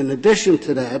 And in addition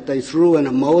to that, they threw in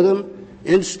a modem,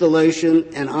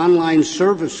 installation, and online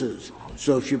services.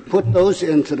 So if you put those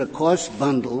into the cost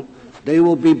bundle, they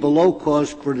will be below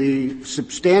cost for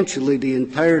substantially the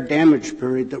entire damage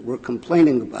period that we're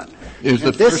complaining about. Is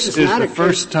the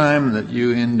first time that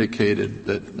you indicated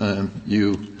that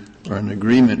you are in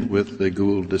agreement with the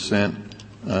Gould dissent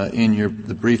in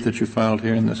the brief that you filed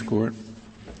here in this court?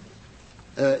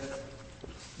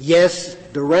 Yes,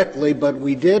 directly, but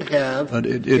we did have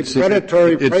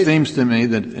predatory pricing. It seems to me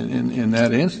that in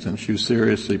that instance you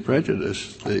seriously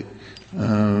prejudiced the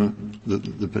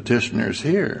petitioners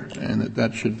here, and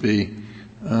that should be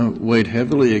weighed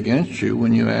heavily against you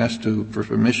when you asked for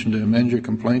permission to amend your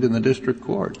complaint in the district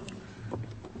court.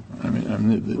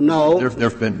 No. There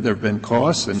have been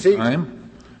costs and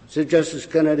time. See, Justice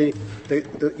Kennedy,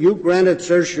 you granted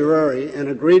certiorari and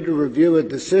agreed to review a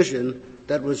decision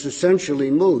that was essentially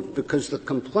moot because the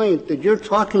complaint that you're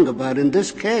talking about in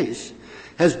this case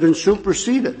has been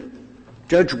superseded.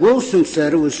 Judge Wilson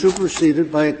said it was superseded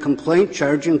by a complaint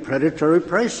charging predatory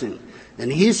pricing.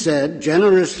 And he said,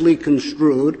 generously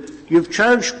construed, you've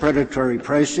charged predatory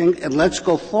pricing and let's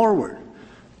go forward.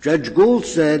 Judge Gould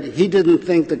said he didn't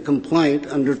think the complaint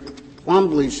under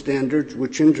Twombly's standards,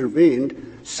 which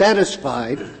intervened,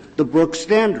 satisfied the Brooks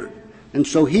standard. And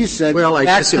so he said, well, I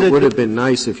guess it would have been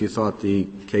nice if you thought the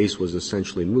case was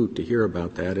essentially moot to hear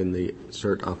about that in the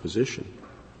cert opposition.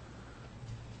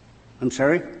 I'm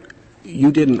sorry?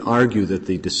 You didn't argue that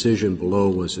the decision below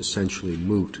was essentially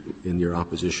moot in your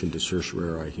opposition to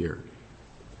certiorari here.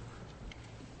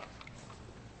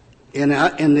 In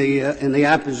the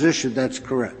opposition, that's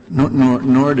correct.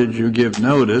 Nor did you give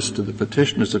notice to the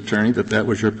petitioner's attorney that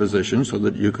was your position so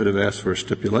that you could have asked for a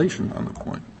stipulation on the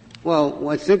point. Well,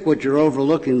 I think what you're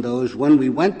overlooking, though, is when we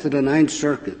went to the Ninth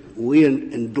Circuit, we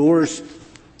endorsed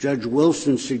Judge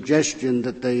Wilson's suggestion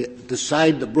that they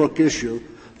decide the Brook issue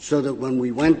so that when we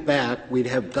went back, we'd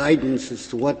have guidance as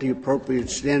to what the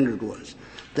appropriate standard was.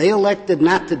 They elected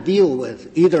not to deal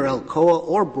with either Alcoa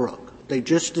or Brook. They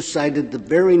just decided the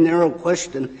very narrow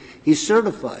question he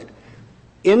certified.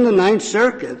 In the Ninth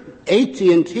Circuit,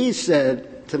 AT&T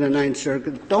said to the Ninth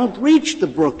Circuit, don't reach the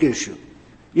Brook issue.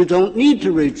 You don't need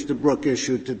to reach the Brook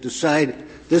issue to decide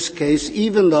this case,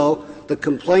 even though the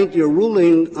complaint you're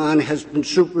ruling on has been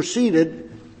superseded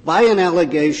by an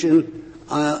allegation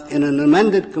in an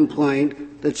amended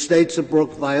complaint that states a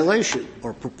Brook violation,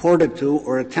 or purported to,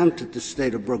 or attempted to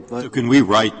state a Brook violation. So can we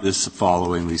write this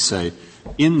followingly, say,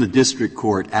 in the district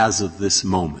court as of this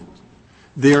moment,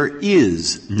 there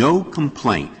is no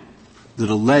complaint that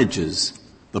alleges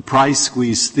the price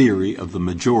squeeze theory of the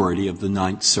majority of the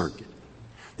Ninth Circuit.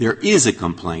 There is a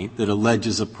complaint that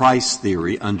alleges a price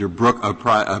theory under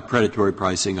predatory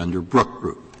pricing under Brook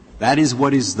Group. That is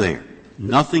what is there.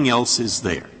 Nothing else is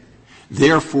there.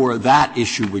 Therefore, that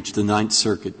issue which the Ninth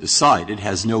Circuit decided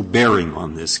has no bearing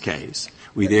on this case.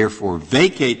 We therefore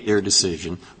vacate their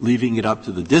decision, leaving it up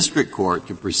to the district court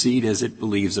to proceed as it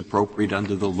believes appropriate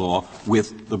under the law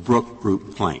with the Brook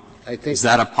Group claim. Is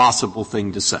that a possible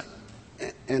thing to say?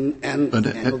 And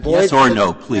yes or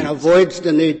no, please. And avoids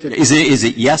the need to. Is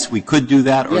it yes, we could do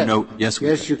that, or yes. no? Yes, we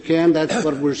yes, could. you can. That's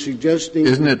what we're suggesting.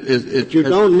 Isn't it? You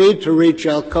don't need to reach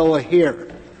Alcoa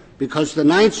here, because the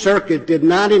Ninth Circuit did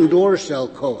not endorse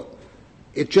Alcoa.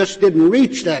 It just didn't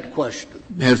reach that question.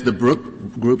 Has the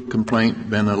Brook Group complaint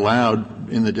been allowed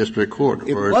in the district court?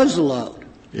 It was allowed.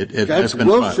 It Judge has been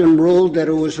Wilson filed. ruled that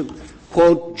it was,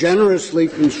 quote, generously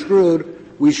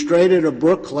construed. We stated a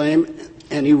Brook claim,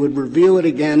 and he would review it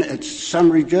again at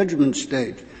summary judgment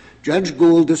stage. Judge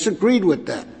Gould disagreed with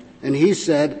that, and he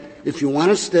said, if you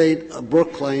want to state a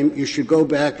Brook claim, you should go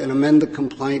back and amend the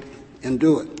complaint and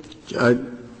do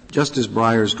it. Justice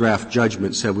Breyer's draft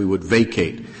judgment said we would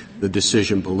vacate the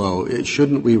decision below.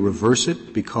 Shouldn't we reverse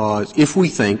it? Because if we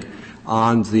think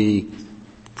on the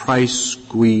price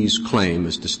squeeze claim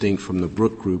as distinct from the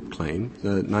Brook Group claim,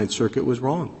 the Ninth Circuit was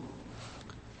wrong.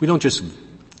 We don't just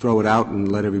throw it out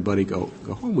and let everybody go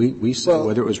home. We say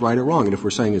whether it was right or wrong, and if we're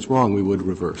saying it's wrong, we would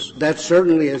reverse. That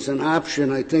certainly is an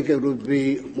option. I think it would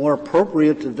be more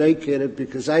appropriate to vacate it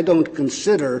because I don't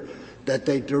consider that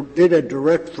they did a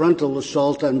direct frontal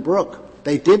assault on Brook.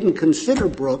 They didn't consider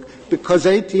Brooke because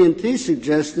AT&T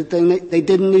suggested they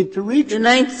didn't need to reach it. The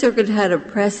Ninth Circuit had a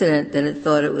precedent that it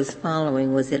thought it was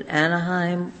following. Was it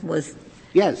Anaheim?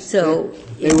 Yes. So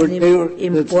they were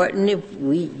important if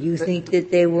you think that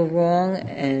they were wrong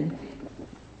and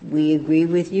we agree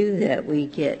with you that we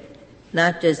get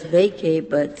not just vacate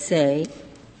but say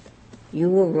you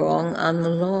were wrong on the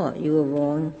law. You were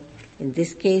wrong in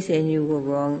this case and you were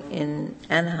wrong in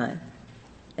Anaheim.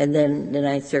 And then the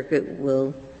Ninth Circuit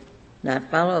will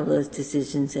not follow those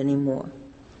decisions anymore.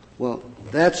 Well,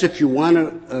 that's if you want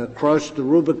to cross the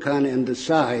Rubicon and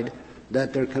decide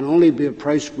that there can only be a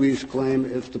price squeeze claim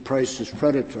if the price is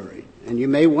predatory. And you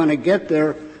may want to get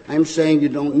there. I'm saying you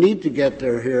don't need to get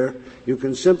there here. You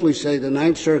can simply say the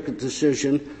Ninth Circuit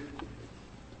decision,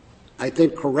 I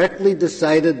think, correctly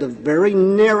decided the very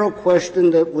narrow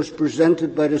question that was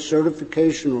presented by the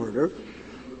certification order.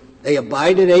 They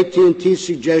abided AT&T's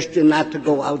suggestion not to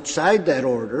go outside that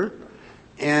order,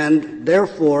 and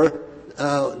therefore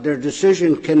their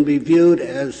decision can be viewed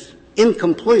as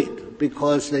incomplete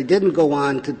because they didn't go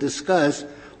on to discuss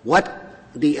what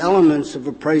the elements of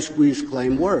a price squeeze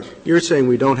claim were. You're saying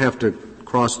we don't have to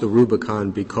cross the Rubicon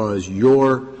because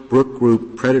your Brooke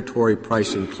Group predatory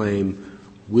pricing claim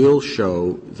will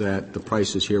show that the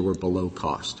prices here were below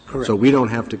cost. Correct. So we don't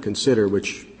have to consider,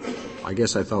 which I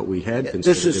guess I thought we had considered.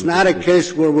 This is not a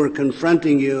case where we're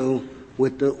confronting you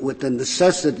with the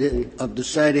necessity of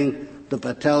deciding the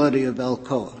vitality of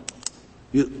Alcoa.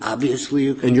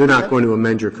 And you're not going to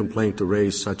amend your complaint to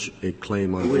raise such a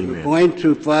claim on remand? We're going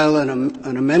to file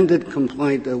an amended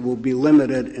complaint that will be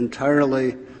limited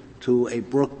entirely to a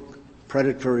Brooke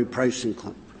predatory pricing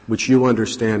claim. Which you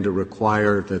understand to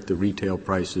require that the retail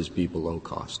prices be below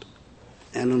cost.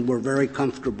 And we're very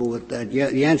comfortable with that. Yeah,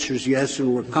 the answer is yes,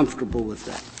 and we're comfortable with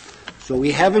that. So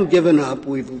we haven't given up.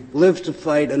 We've lived to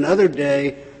fight another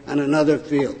day on another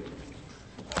field.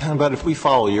 But if we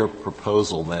follow your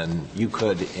proposal, then you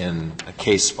could, in a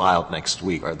case filed next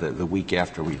week or the week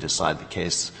after we decide the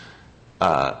case,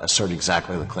 assert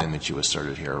exactly the claim that you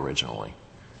asserted here originally.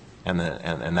 And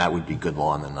that would be good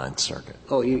law in the Ninth Circuit.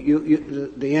 Oh,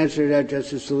 the answer to that,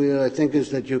 Justice Alito, I think,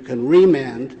 is that you can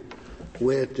remand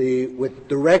with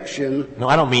direction. No,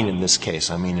 I don't mean in this case.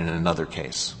 I mean in another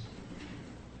case.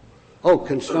 Oh,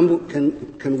 can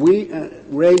we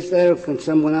raise that, or can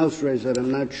someone else raise that?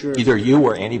 I'm not sure. Either you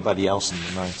or anybody else in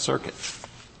the Ninth Circuit.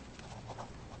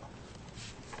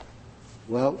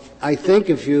 Well, I think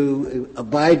if you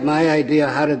abide my idea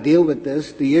how to deal with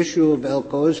this, the issue of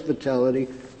Alcoa's fatality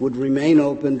would remain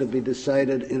open to be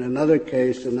decided in another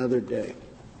case another day.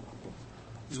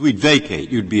 We'd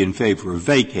vacate. You'd be in favor of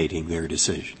vacating their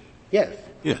decision. Yes.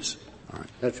 Yes. All right.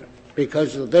 That's right.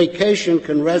 Because the vacation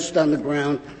can rest on the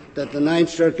ground that the Ninth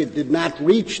Circuit did not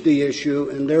reach the issue,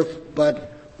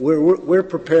 but we're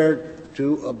prepared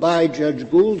to abide Judge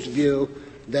Gould's view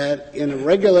that in a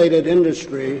regulated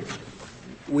industry,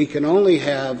 we can only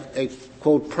have a,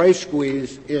 quote, price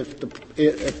squeeze if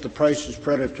the price is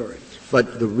predatory.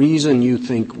 But the reason you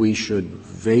think we should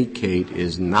vacate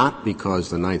is not because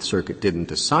the Ninth Circuit didn't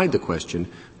decide the question,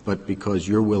 but because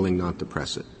you're willing not to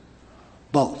press it.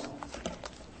 Both.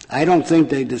 I don't think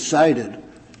they decided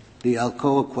the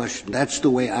Alcoa question. That's the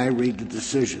way I read the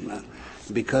decision.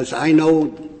 Because I know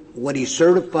what he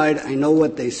certified, I know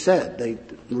what they said. They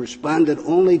responded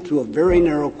only to a very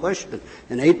narrow question.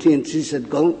 And AT&T said,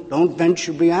 don't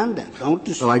venture beyond that. Don't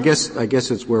decide. Well, I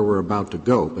guess it's where we're about to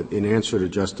go. But in answer to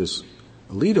Justice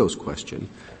Alito's question,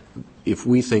 if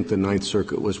we think the Ninth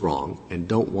Circuit was wrong and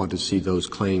don't want to see those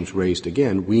claims raised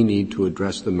again, we need to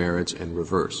address the merits and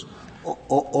reverse.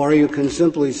 Or you can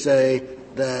simply say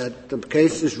that the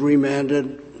case is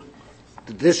remanded,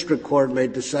 the district court may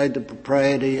decide the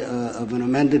propriety of an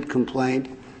amended complaint,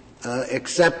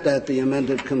 except that the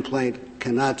amended complaint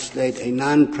cannot state a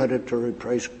non-predatory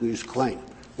price squeeze claim.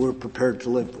 We're prepared to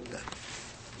live with that.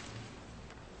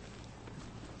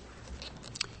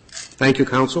 Thank you,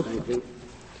 counsel. Thank you.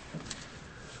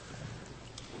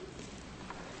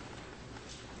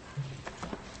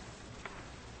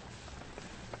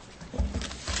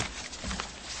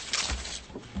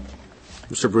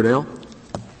 Mr. Brunel.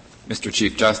 Mr.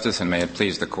 Chief Justice, and may it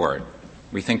please the Court,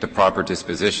 we think the proper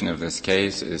disposition of this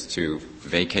case is to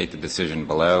vacate the decision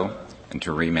below and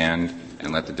to remand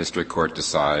and let the district court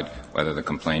decide whether the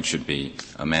complaint should be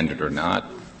amended or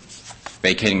not.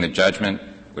 Vacating the judgment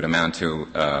would amount to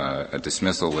a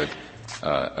dismissal with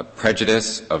a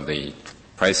prejudice of the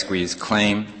price squeeze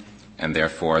claim, and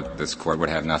therefore this Court would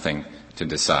have nothing to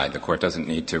decide. The Court doesn't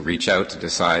need to reach out to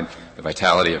decide the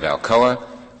vitality of Alcoa,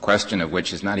 question of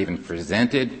which is not even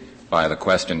presented by the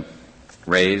question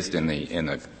raised in the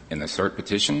cert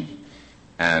petition.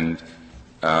 And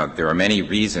there are many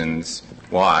reasons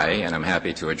why, and I'm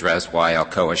happy to address why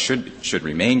Alcoa should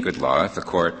remain good law if the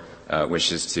Court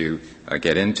wishes to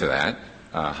get into that.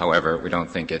 However, we don't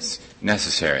think it's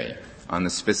necessary. On the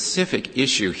specific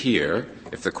issue here,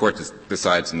 if the Court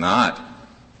decides not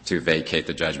to vacate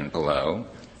the judgment below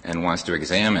and wants to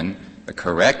examine the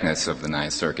correctness of the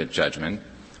Ninth Circuit judgment,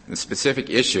 the specific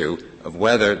issue of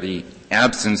whether the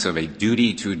absence of a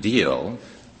duty to deal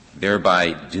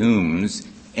thereby dooms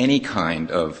any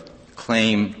kind of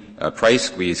claim, price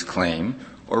squeeze claim,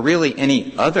 or really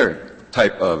any other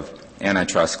type of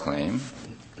antitrust claim,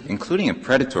 including a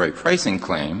predatory pricing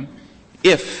claim,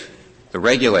 if the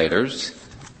regulators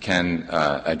can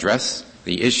address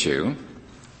the issue,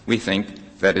 we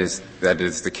think that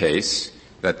is the case,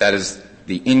 that is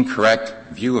the incorrect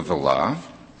view of the law.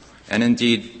 And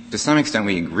indeed, to some extent,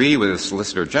 we agree with the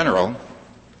Solicitor General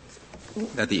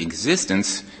that the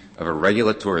existence of a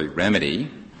regulatory remedy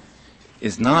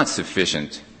is not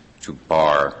sufficient to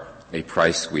bar a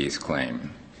price squeeze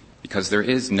claim, because there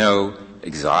is no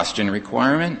exhaustion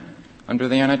requirement under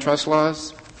the antitrust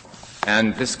laws.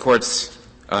 And this Court's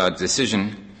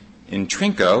decision in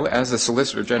Trinco, as the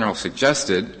Solicitor General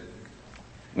suggested,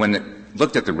 when it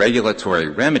looked at the regulatory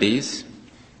remedies,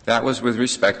 that was with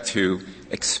respect to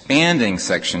expanding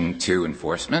Section 2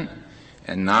 enforcement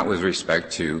and not with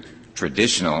respect to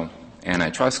traditional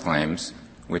antitrust claims,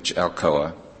 which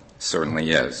Alcoa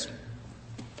certainly is.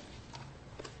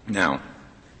 Now,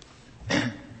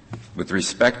 with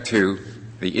respect to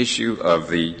the issue of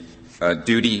the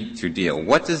duty to deal,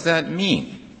 what does that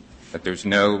mean, that there's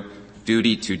no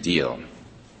duty to deal?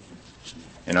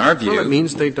 In our view, it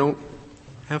means they don't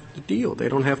have to deal. They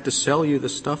don't have to sell you the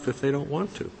stuff if they don't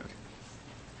want to.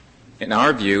 In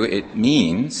our view, it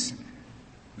means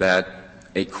that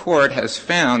a court has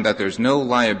found that there's no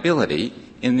liability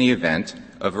in the event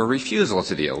of a refusal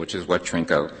to deal, which is what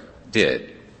Trinco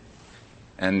did.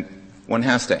 And one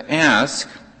has to ask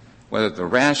whether the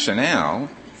rationale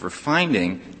for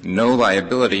finding no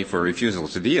liability for refusal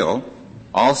to deal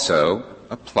also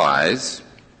applies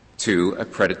to a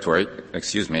price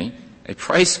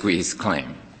squeeze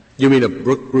claim. You mean a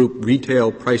Brook Group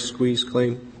retail price squeeze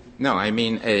claim? No, I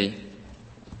mean a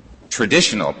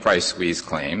traditional price squeeze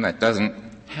claim that doesn't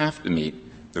have to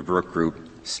meet the Brook Group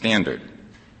standard.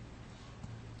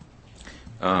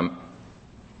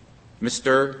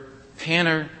 Mr.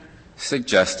 Panner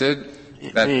suggested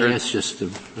that that's just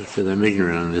for the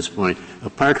ignorant on this point.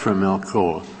 Apart from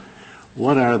Alcoa,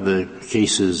 what are the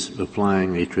cases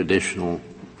applying a traditional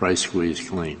price squeeze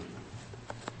claim?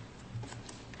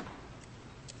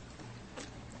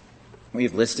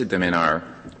 We've listed them in our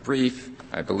brief.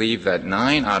 I believe that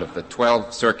 9 out of the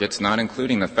 12 circuits, not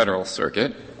including the Federal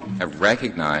Circuit, have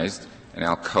recognized an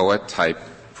Alcoa-type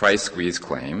price squeeze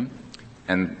claim.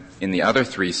 And in the other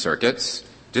 3 circuits,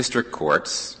 district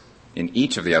courts, in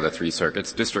each of the other 3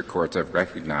 circuits, district courts have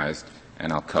recognized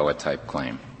an Alcoa-type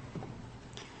claim.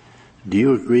 Do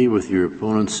you agree with your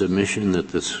opponent's submission that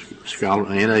the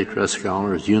antitrust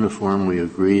scholars uniformly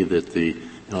agree that the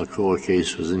Alcoa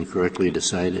case was incorrectly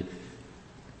decided?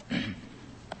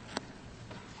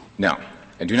 No,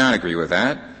 I do not agree with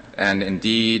that. And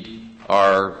indeed,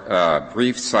 our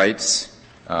brief cites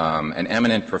an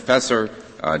eminent professor,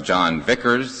 John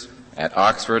Vickers, at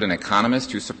Oxford, an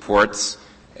economist who supports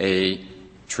a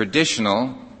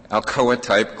traditional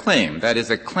Alcoa-type claim. That is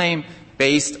a claim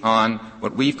based on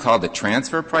what we've called the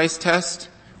transfer price test,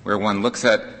 where one looks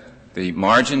at the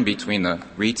margin between the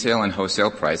retail and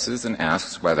wholesale prices and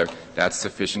asks whether that's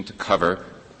sufficient to cover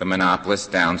the monopolist's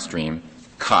downstream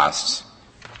costs.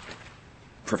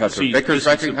 Professor Vickers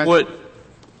recognized.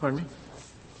 Pardon me?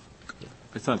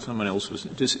 I thought someone else was.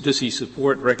 Does he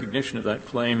support recognition of that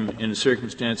claim in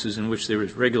circumstances in which there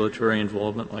is regulatory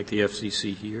involvement, like the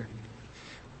FCC here?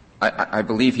 I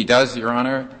believe he does, Your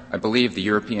Honor. I believe the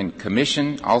European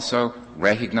Commission also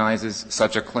recognizes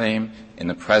such a claim in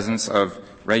the presence of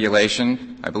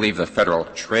regulation. I believe the Federal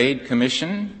Trade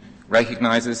Commission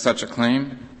recognizes such a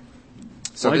claim.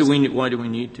 So why do we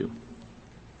need to?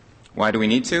 Why do we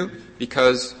need to?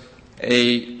 Because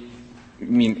in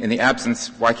the absence,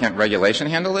 why can't regulation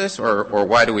handle this, or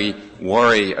why do we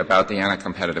worry about the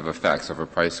anti-competitive effects of a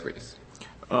price squeeze?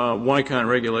 Why can't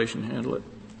regulation handle it?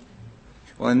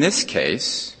 Well, in this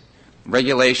case,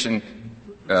 regulation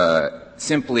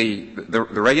simply the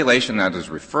regulation that is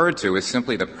referred to is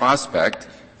simply the prospect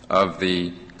of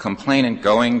the complainant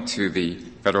going to the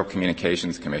Federal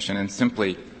Communications Commission and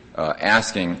simply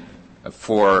asking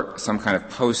for some kind of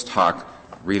post hoc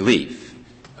relief,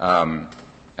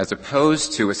 as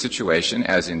opposed to a situation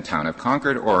as in Town of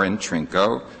Concord or in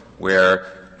Trinco,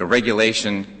 where the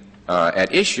regulation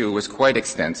at issue was quite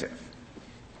extensive.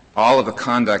 All of the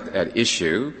conduct at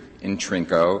issue in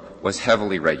Trinco was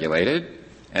heavily regulated,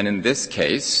 and in this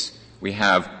case, we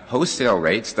have wholesale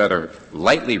rates that are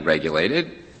lightly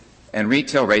regulated and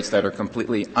retail rates that are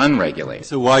completely unregulated.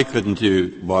 So couldn't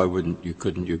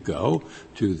you go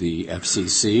to the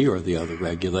FCC or the other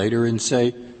regulator and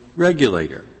say,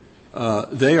 regulator,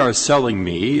 they are selling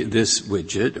me this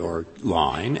widget or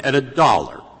line at $1.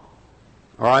 All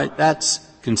right? That's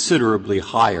considerably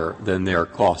higher than their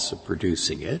costs of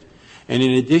producing it. And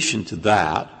in addition to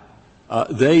that,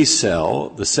 they sell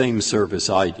the same service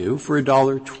I do for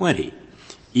 $1.20,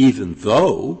 even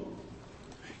though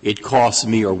it costs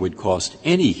me or would cost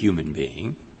any human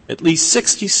being at least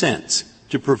 60 cents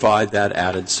to provide that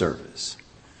added service.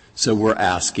 So we're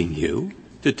asking you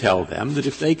to tell them that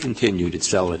if they continue to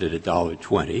sell it at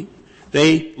 $1.20,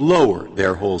 they lower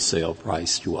their wholesale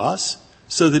price to us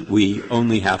so that we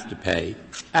only have to pay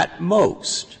at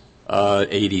most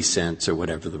 80 cents or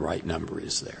whatever the right number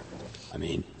is there. I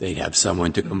mean, they'd have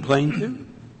someone to complain to.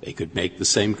 They could make the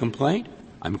same complaint.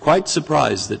 I'm quite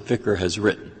surprised that Vicker has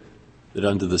written that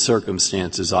under the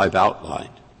circumstances I've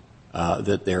outlined,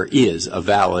 that there is a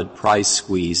valid price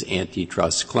squeeze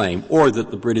antitrust claim, or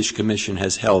that the British Commission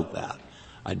has held that.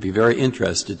 I'd be very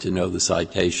interested to know the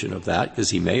citation of that, because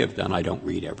he may have done. I don't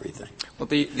read everything. Well,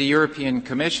 the European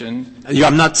Commission.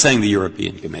 I'm not saying the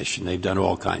European Commission. They've done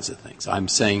all kinds of things. I'm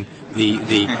saying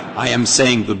I am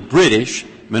saying the British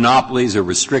Monopolies or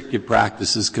Restrictive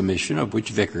Practices Commission, of which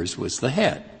Vickers was the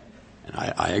head. And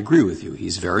I agree with you.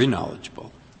 He's very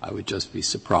knowledgeable. I would just be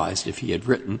surprised if he had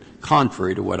written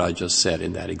contrary to what I just said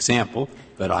in that example,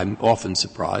 but I'm often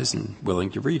surprised and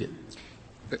willing to read it.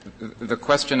 The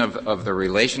question of the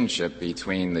relationship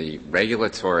between the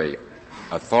regulatory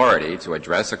authority to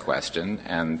address a question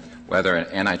and whether an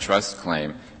antitrust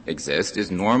claim exists is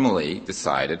normally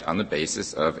decided on the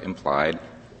basis of implied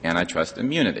antitrust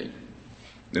immunity.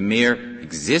 The mere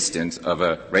existence of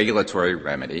a regulatory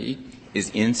remedy is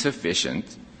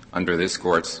insufficient under this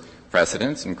Court's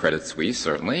precedents and Credit Suisse,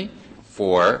 certainly,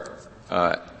 for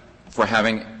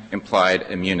having implied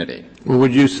immunity. Well,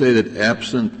 would you say that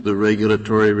absent the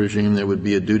regulatory regime, there would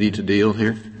be a duty to deal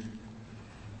here?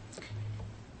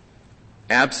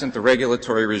 Absent the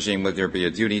regulatory regime, would there be a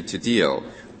duty to deal?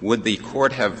 Would the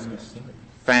Court have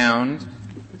found,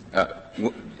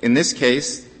 in this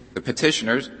case, the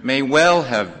petitioners may well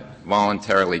have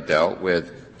voluntarily dealt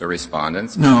with the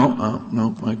respondents? No.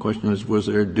 My question is, was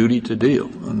there a duty to deal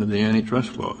under the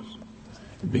antitrust clause?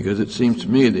 Because it seems to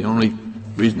me the only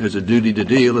reason there's a duty to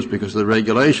deal is because of the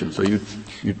regulation. So you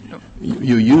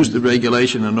use the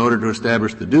regulation in order to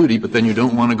establish the duty, but then you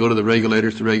don't want to go to the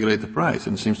regulators to regulate the price.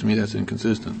 And it seems to me that's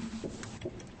inconsistent.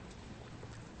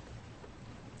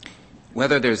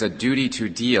 Whether there's a duty to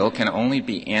deal can only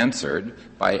be answered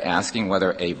by asking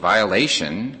whether a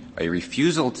violation, a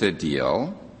refusal to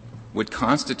deal, would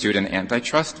constitute an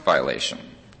antitrust violation.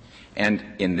 And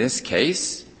in this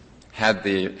case, had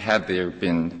there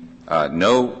been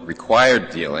no required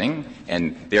dealing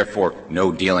and therefore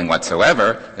no dealing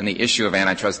whatsoever, then the issue of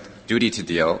antitrust duty to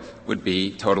deal would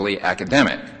be totally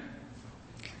academic.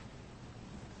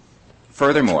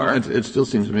 Furthermore, it still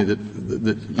seems to me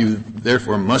that you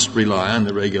therefore must rely on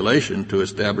the regulation to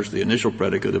establish the initial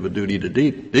predicate of a duty to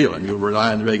deal. And you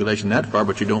rely on the regulation that far,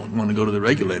 but you don't want to go to the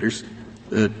regulators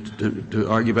to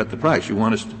argue about the price. You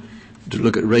want us to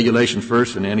look at regulation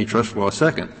first and antitrust law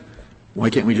second.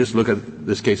 Why can't we just look at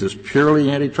this case as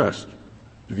purely antitrust?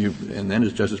 And then,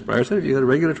 as Justice Breyer said, if you've got a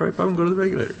regulatory problem, go to the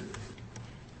regulator.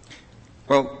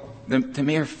 Well, the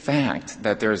mere fact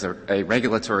that there's a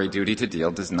regulatory duty to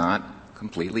deal does not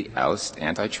completely oust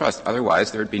antitrust.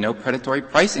 Otherwise, there would be no predatory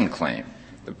pricing claim.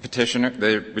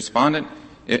 The respondent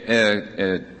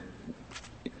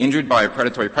injured by a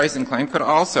predatory pricing claim could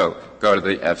also go to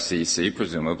the FCC,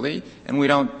 presumably, and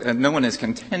no one is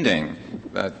contending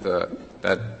that the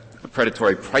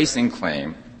predatory pricing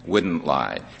claim wouldn't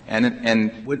lie.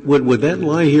 And would that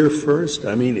lie here first?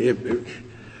 I mean,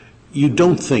 you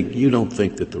don't think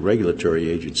that the regulatory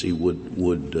agency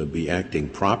would be acting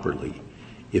properly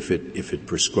if it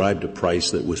prescribed a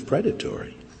price that was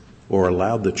predatory or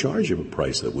allowed the charge of a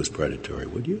price that was predatory,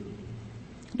 would you?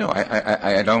 No,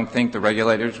 I don't think the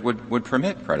regulators would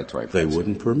permit predatory pricing. They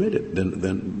wouldn't permit it.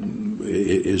 Then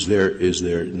is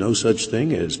there no such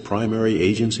thing as primary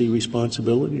agency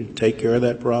responsibility to take care of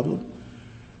that problem,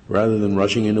 rather than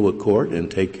rushing into a court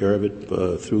and take care of it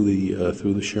through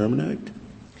the Sherman Act?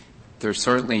 There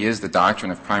certainly is the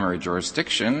doctrine of primary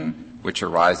jurisdiction, which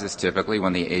arises typically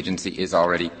when the agency is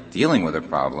already dealing with a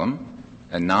problem.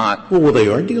 and not. Well, they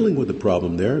are dealing with the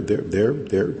problem there.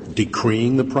 They're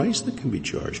decreeing the price that can be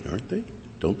charged, aren't they?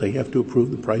 Don't they have to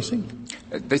approve the pricing?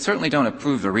 They certainly don't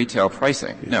approve the retail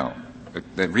pricing. No.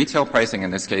 The retail pricing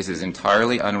in this case is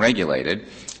entirely unregulated.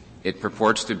 It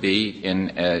purports to be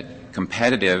in a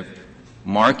competitive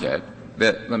market.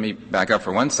 Let me back up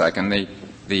for 1 second.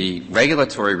 The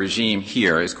regulatory regime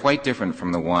here is quite different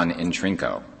from the one in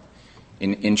Trinco.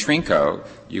 In Trinco,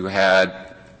 you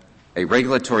had a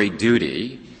regulatory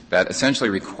duty that essentially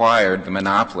required the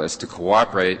monopolist to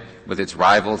cooperate with its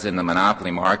rivals in the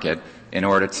monopoly market in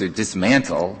order to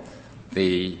dismantle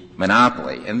the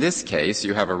monopoly. In this case,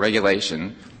 you have a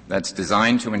regulation that's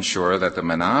designed to ensure that the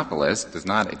monopolist does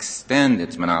not extend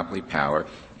its monopoly power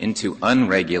into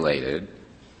unregulated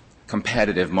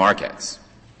competitive markets.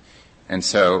 And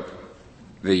so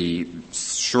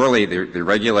surely the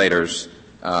regulators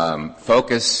can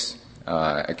focus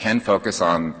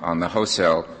on the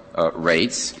wholesale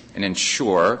rates and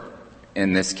ensure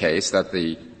in this case that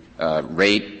the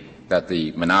rate that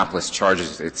the monopolist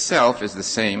charges itself is the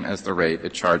same as the rate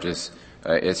it charges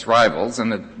its rivals,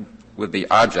 and with the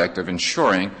object of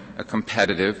ensuring a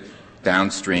competitive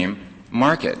downstream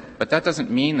market. But that doesn't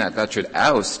mean that should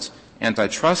oust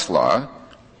antitrust law.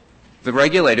 The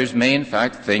regulators may in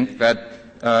fact think that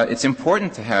it's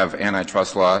important to have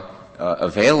antitrust law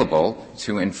available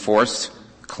to enforce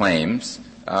claims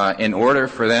in order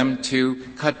for them to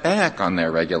cut back on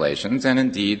their regulations. And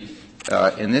indeed,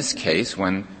 in this case,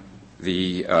 when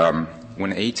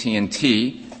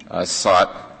AT&T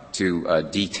sought to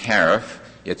de-tariff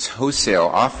its wholesale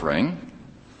offering,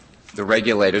 the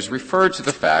regulators referred to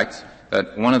the fact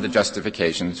that one of the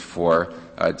justifications for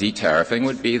de-tariffing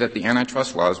would be that the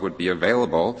antitrust laws would be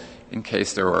available in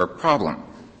case there were a problem.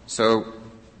 So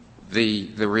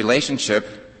the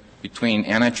relationship between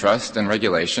antitrust and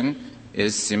regulation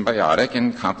is symbiotic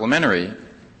and complementary,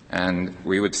 and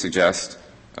we would suggest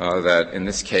that in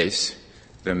this case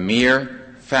the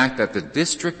mere fact that the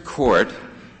district court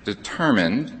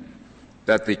determined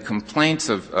that the complaints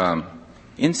of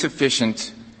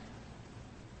insufficient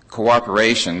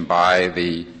cooperation by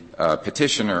the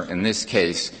petitioner in this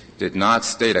case did not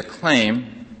state a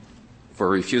claim for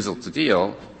refusal to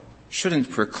deal shouldn't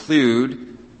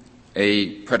preclude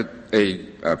a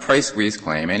price squeeze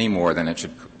claim any more than it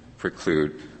should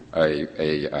preclude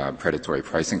a predatory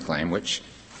pricing claim, which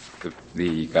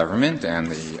the government and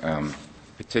the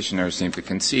petitioners seem to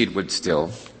concede would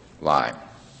still lie.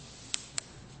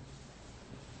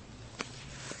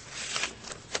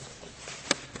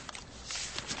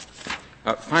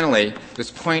 Finally,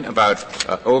 this point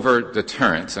about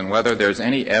over-deterrence and whether there's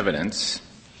any evidence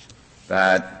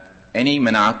that any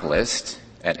monopolist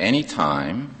at any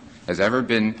time has ever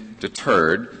been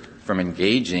deterred from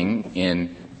engaging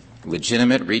in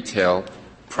legitimate retail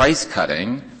price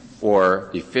cutting or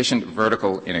efficient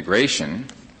vertical integration,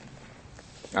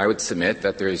 I would submit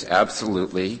that there is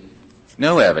absolutely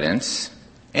no evidence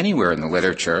anywhere in the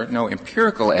literature, no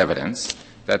empirical evidence,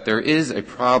 that there is a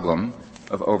problem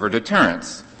of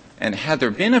over-deterrence. And had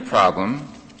there been a problem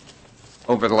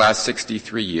over the last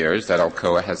 63 years that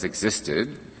Alcoa has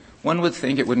existed, one would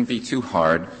think it wouldn't be too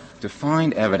hard to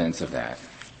find evidence of that.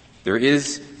 There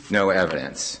is no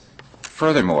evidence.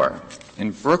 Furthermore,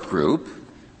 in Brook Group,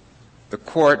 the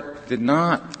court did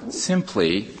not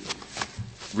simply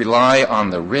rely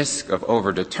on the risk of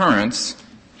over-deterrence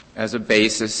as a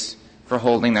basis for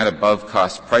holding that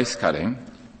above-cost price cutting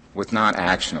was not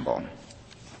actionable.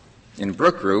 In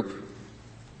Brook Group,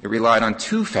 it relied on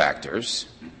two factors.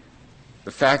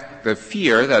 The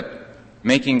fear that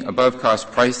making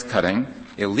above-cost price cutting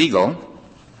illegal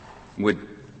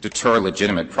would deter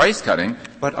legitimate price cutting,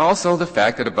 but also the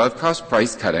fact that above-cost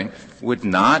price cutting would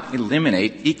not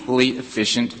eliminate equally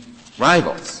efficient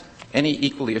rivals. Any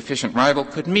equally efficient rival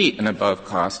could meet an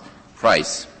above-cost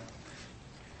price.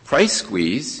 Price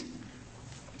squeeze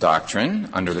doctrine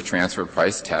under the transfer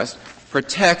price test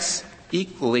protects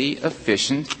equally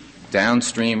efficient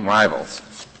downstream rivals.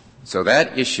 So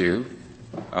that issue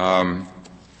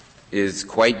is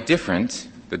quite different.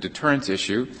 The deterrence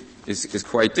issue is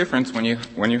quite different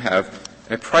when you have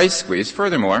a price squeeze.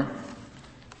 Furthermore,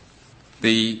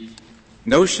 the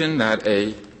notion that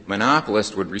a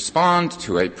monopolist would respond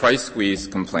to a price squeeze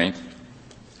complaint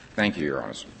 — thank you, Your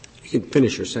Honor. You can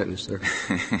finish your sentence there.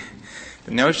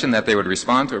 The notion that they would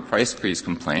respond to a price squeeze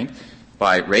complaint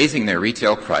by raising their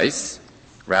retail price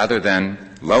rather than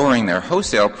lowering their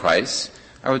wholesale price,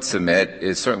 I would submit,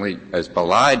 is certainly as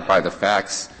belied by the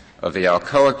facts of the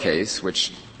Alcoa case,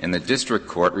 which in the district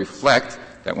court reflect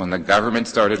that when the government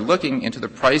started looking into the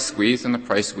price squeeze and the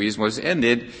price squeeze was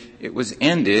ended, it was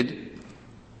ended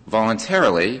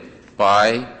voluntarily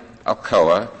by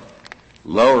Alcoa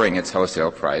lowering its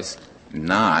wholesale price,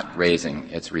 not raising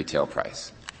its retail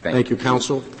price. Thank you,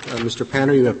 counsel. Mr.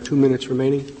 Panner, you have 2 minutes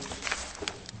remaining.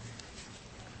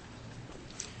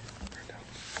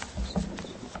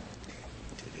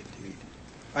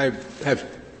 I have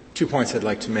 2 points I'd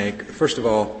like to make. First of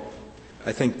all,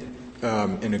 I think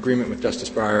in agreement with Justice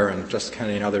Breyer and Justice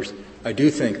Kennedy and others, I do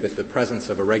think that the presence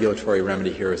of a regulatory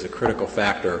remedy here is a critical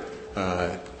factor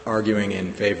arguing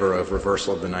in favor of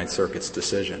reversal of the Ninth Circuit's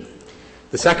decision.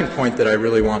 The second point that I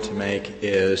really want to make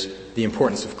is the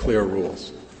importance of clear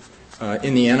rules.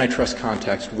 In the antitrust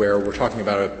context, where we're talking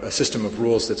about a system of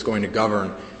rules that's going to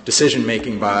govern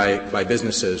decision-making by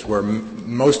businesses, where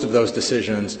most of those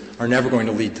decisions are never going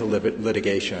to lead to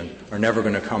litigation, are never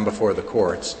going to come before the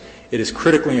courts, it is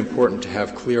critically important to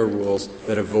have clear rules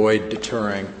that avoid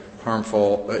deterring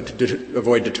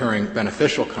avoid deterring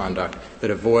beneficial conduct,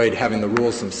 that avoid having the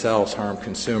rules themselves harm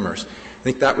consumers. I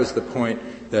think that was the point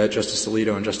that Justice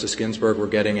Alito and Justice Ginsburg were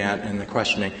getting at in the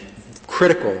questioning.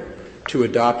 Critical to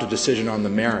adopt a decision on the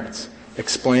merits,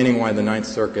 explaining why the Ninth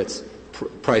Circuit's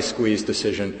price squeeze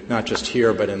decision, not just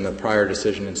here but in the prior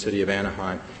decision in the City of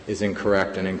Anaheim, is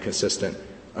incorrect and inconsistent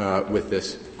with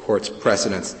this Court's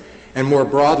precedents. And more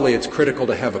broadly, it's critical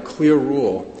to have a clear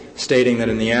rule stating that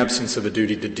in the absence of a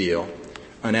duty to deal,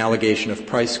 an allegation of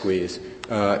price squeeze,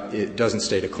 it doesn't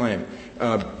state a claim.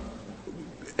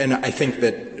 And I think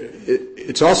that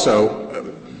it's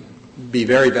also be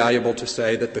very valuable to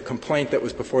say that the complaint that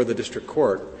was before the district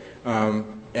court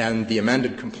and the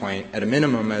amended complaint, at a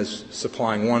minimum as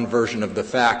supplying one version of the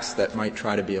facts that might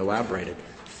try to be elaborated,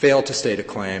 failed to state a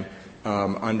claim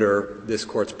under this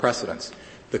Court's precedents.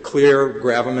 The clear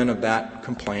gravamen of that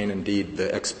complaint, indeed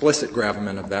the explicit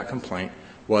gravamen of that complaint,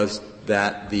 was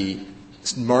that the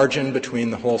margin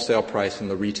between the wholesale price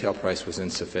and the retail price was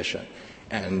insufficient.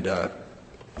 And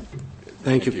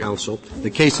Thank you, counsel. The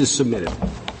case is submitted.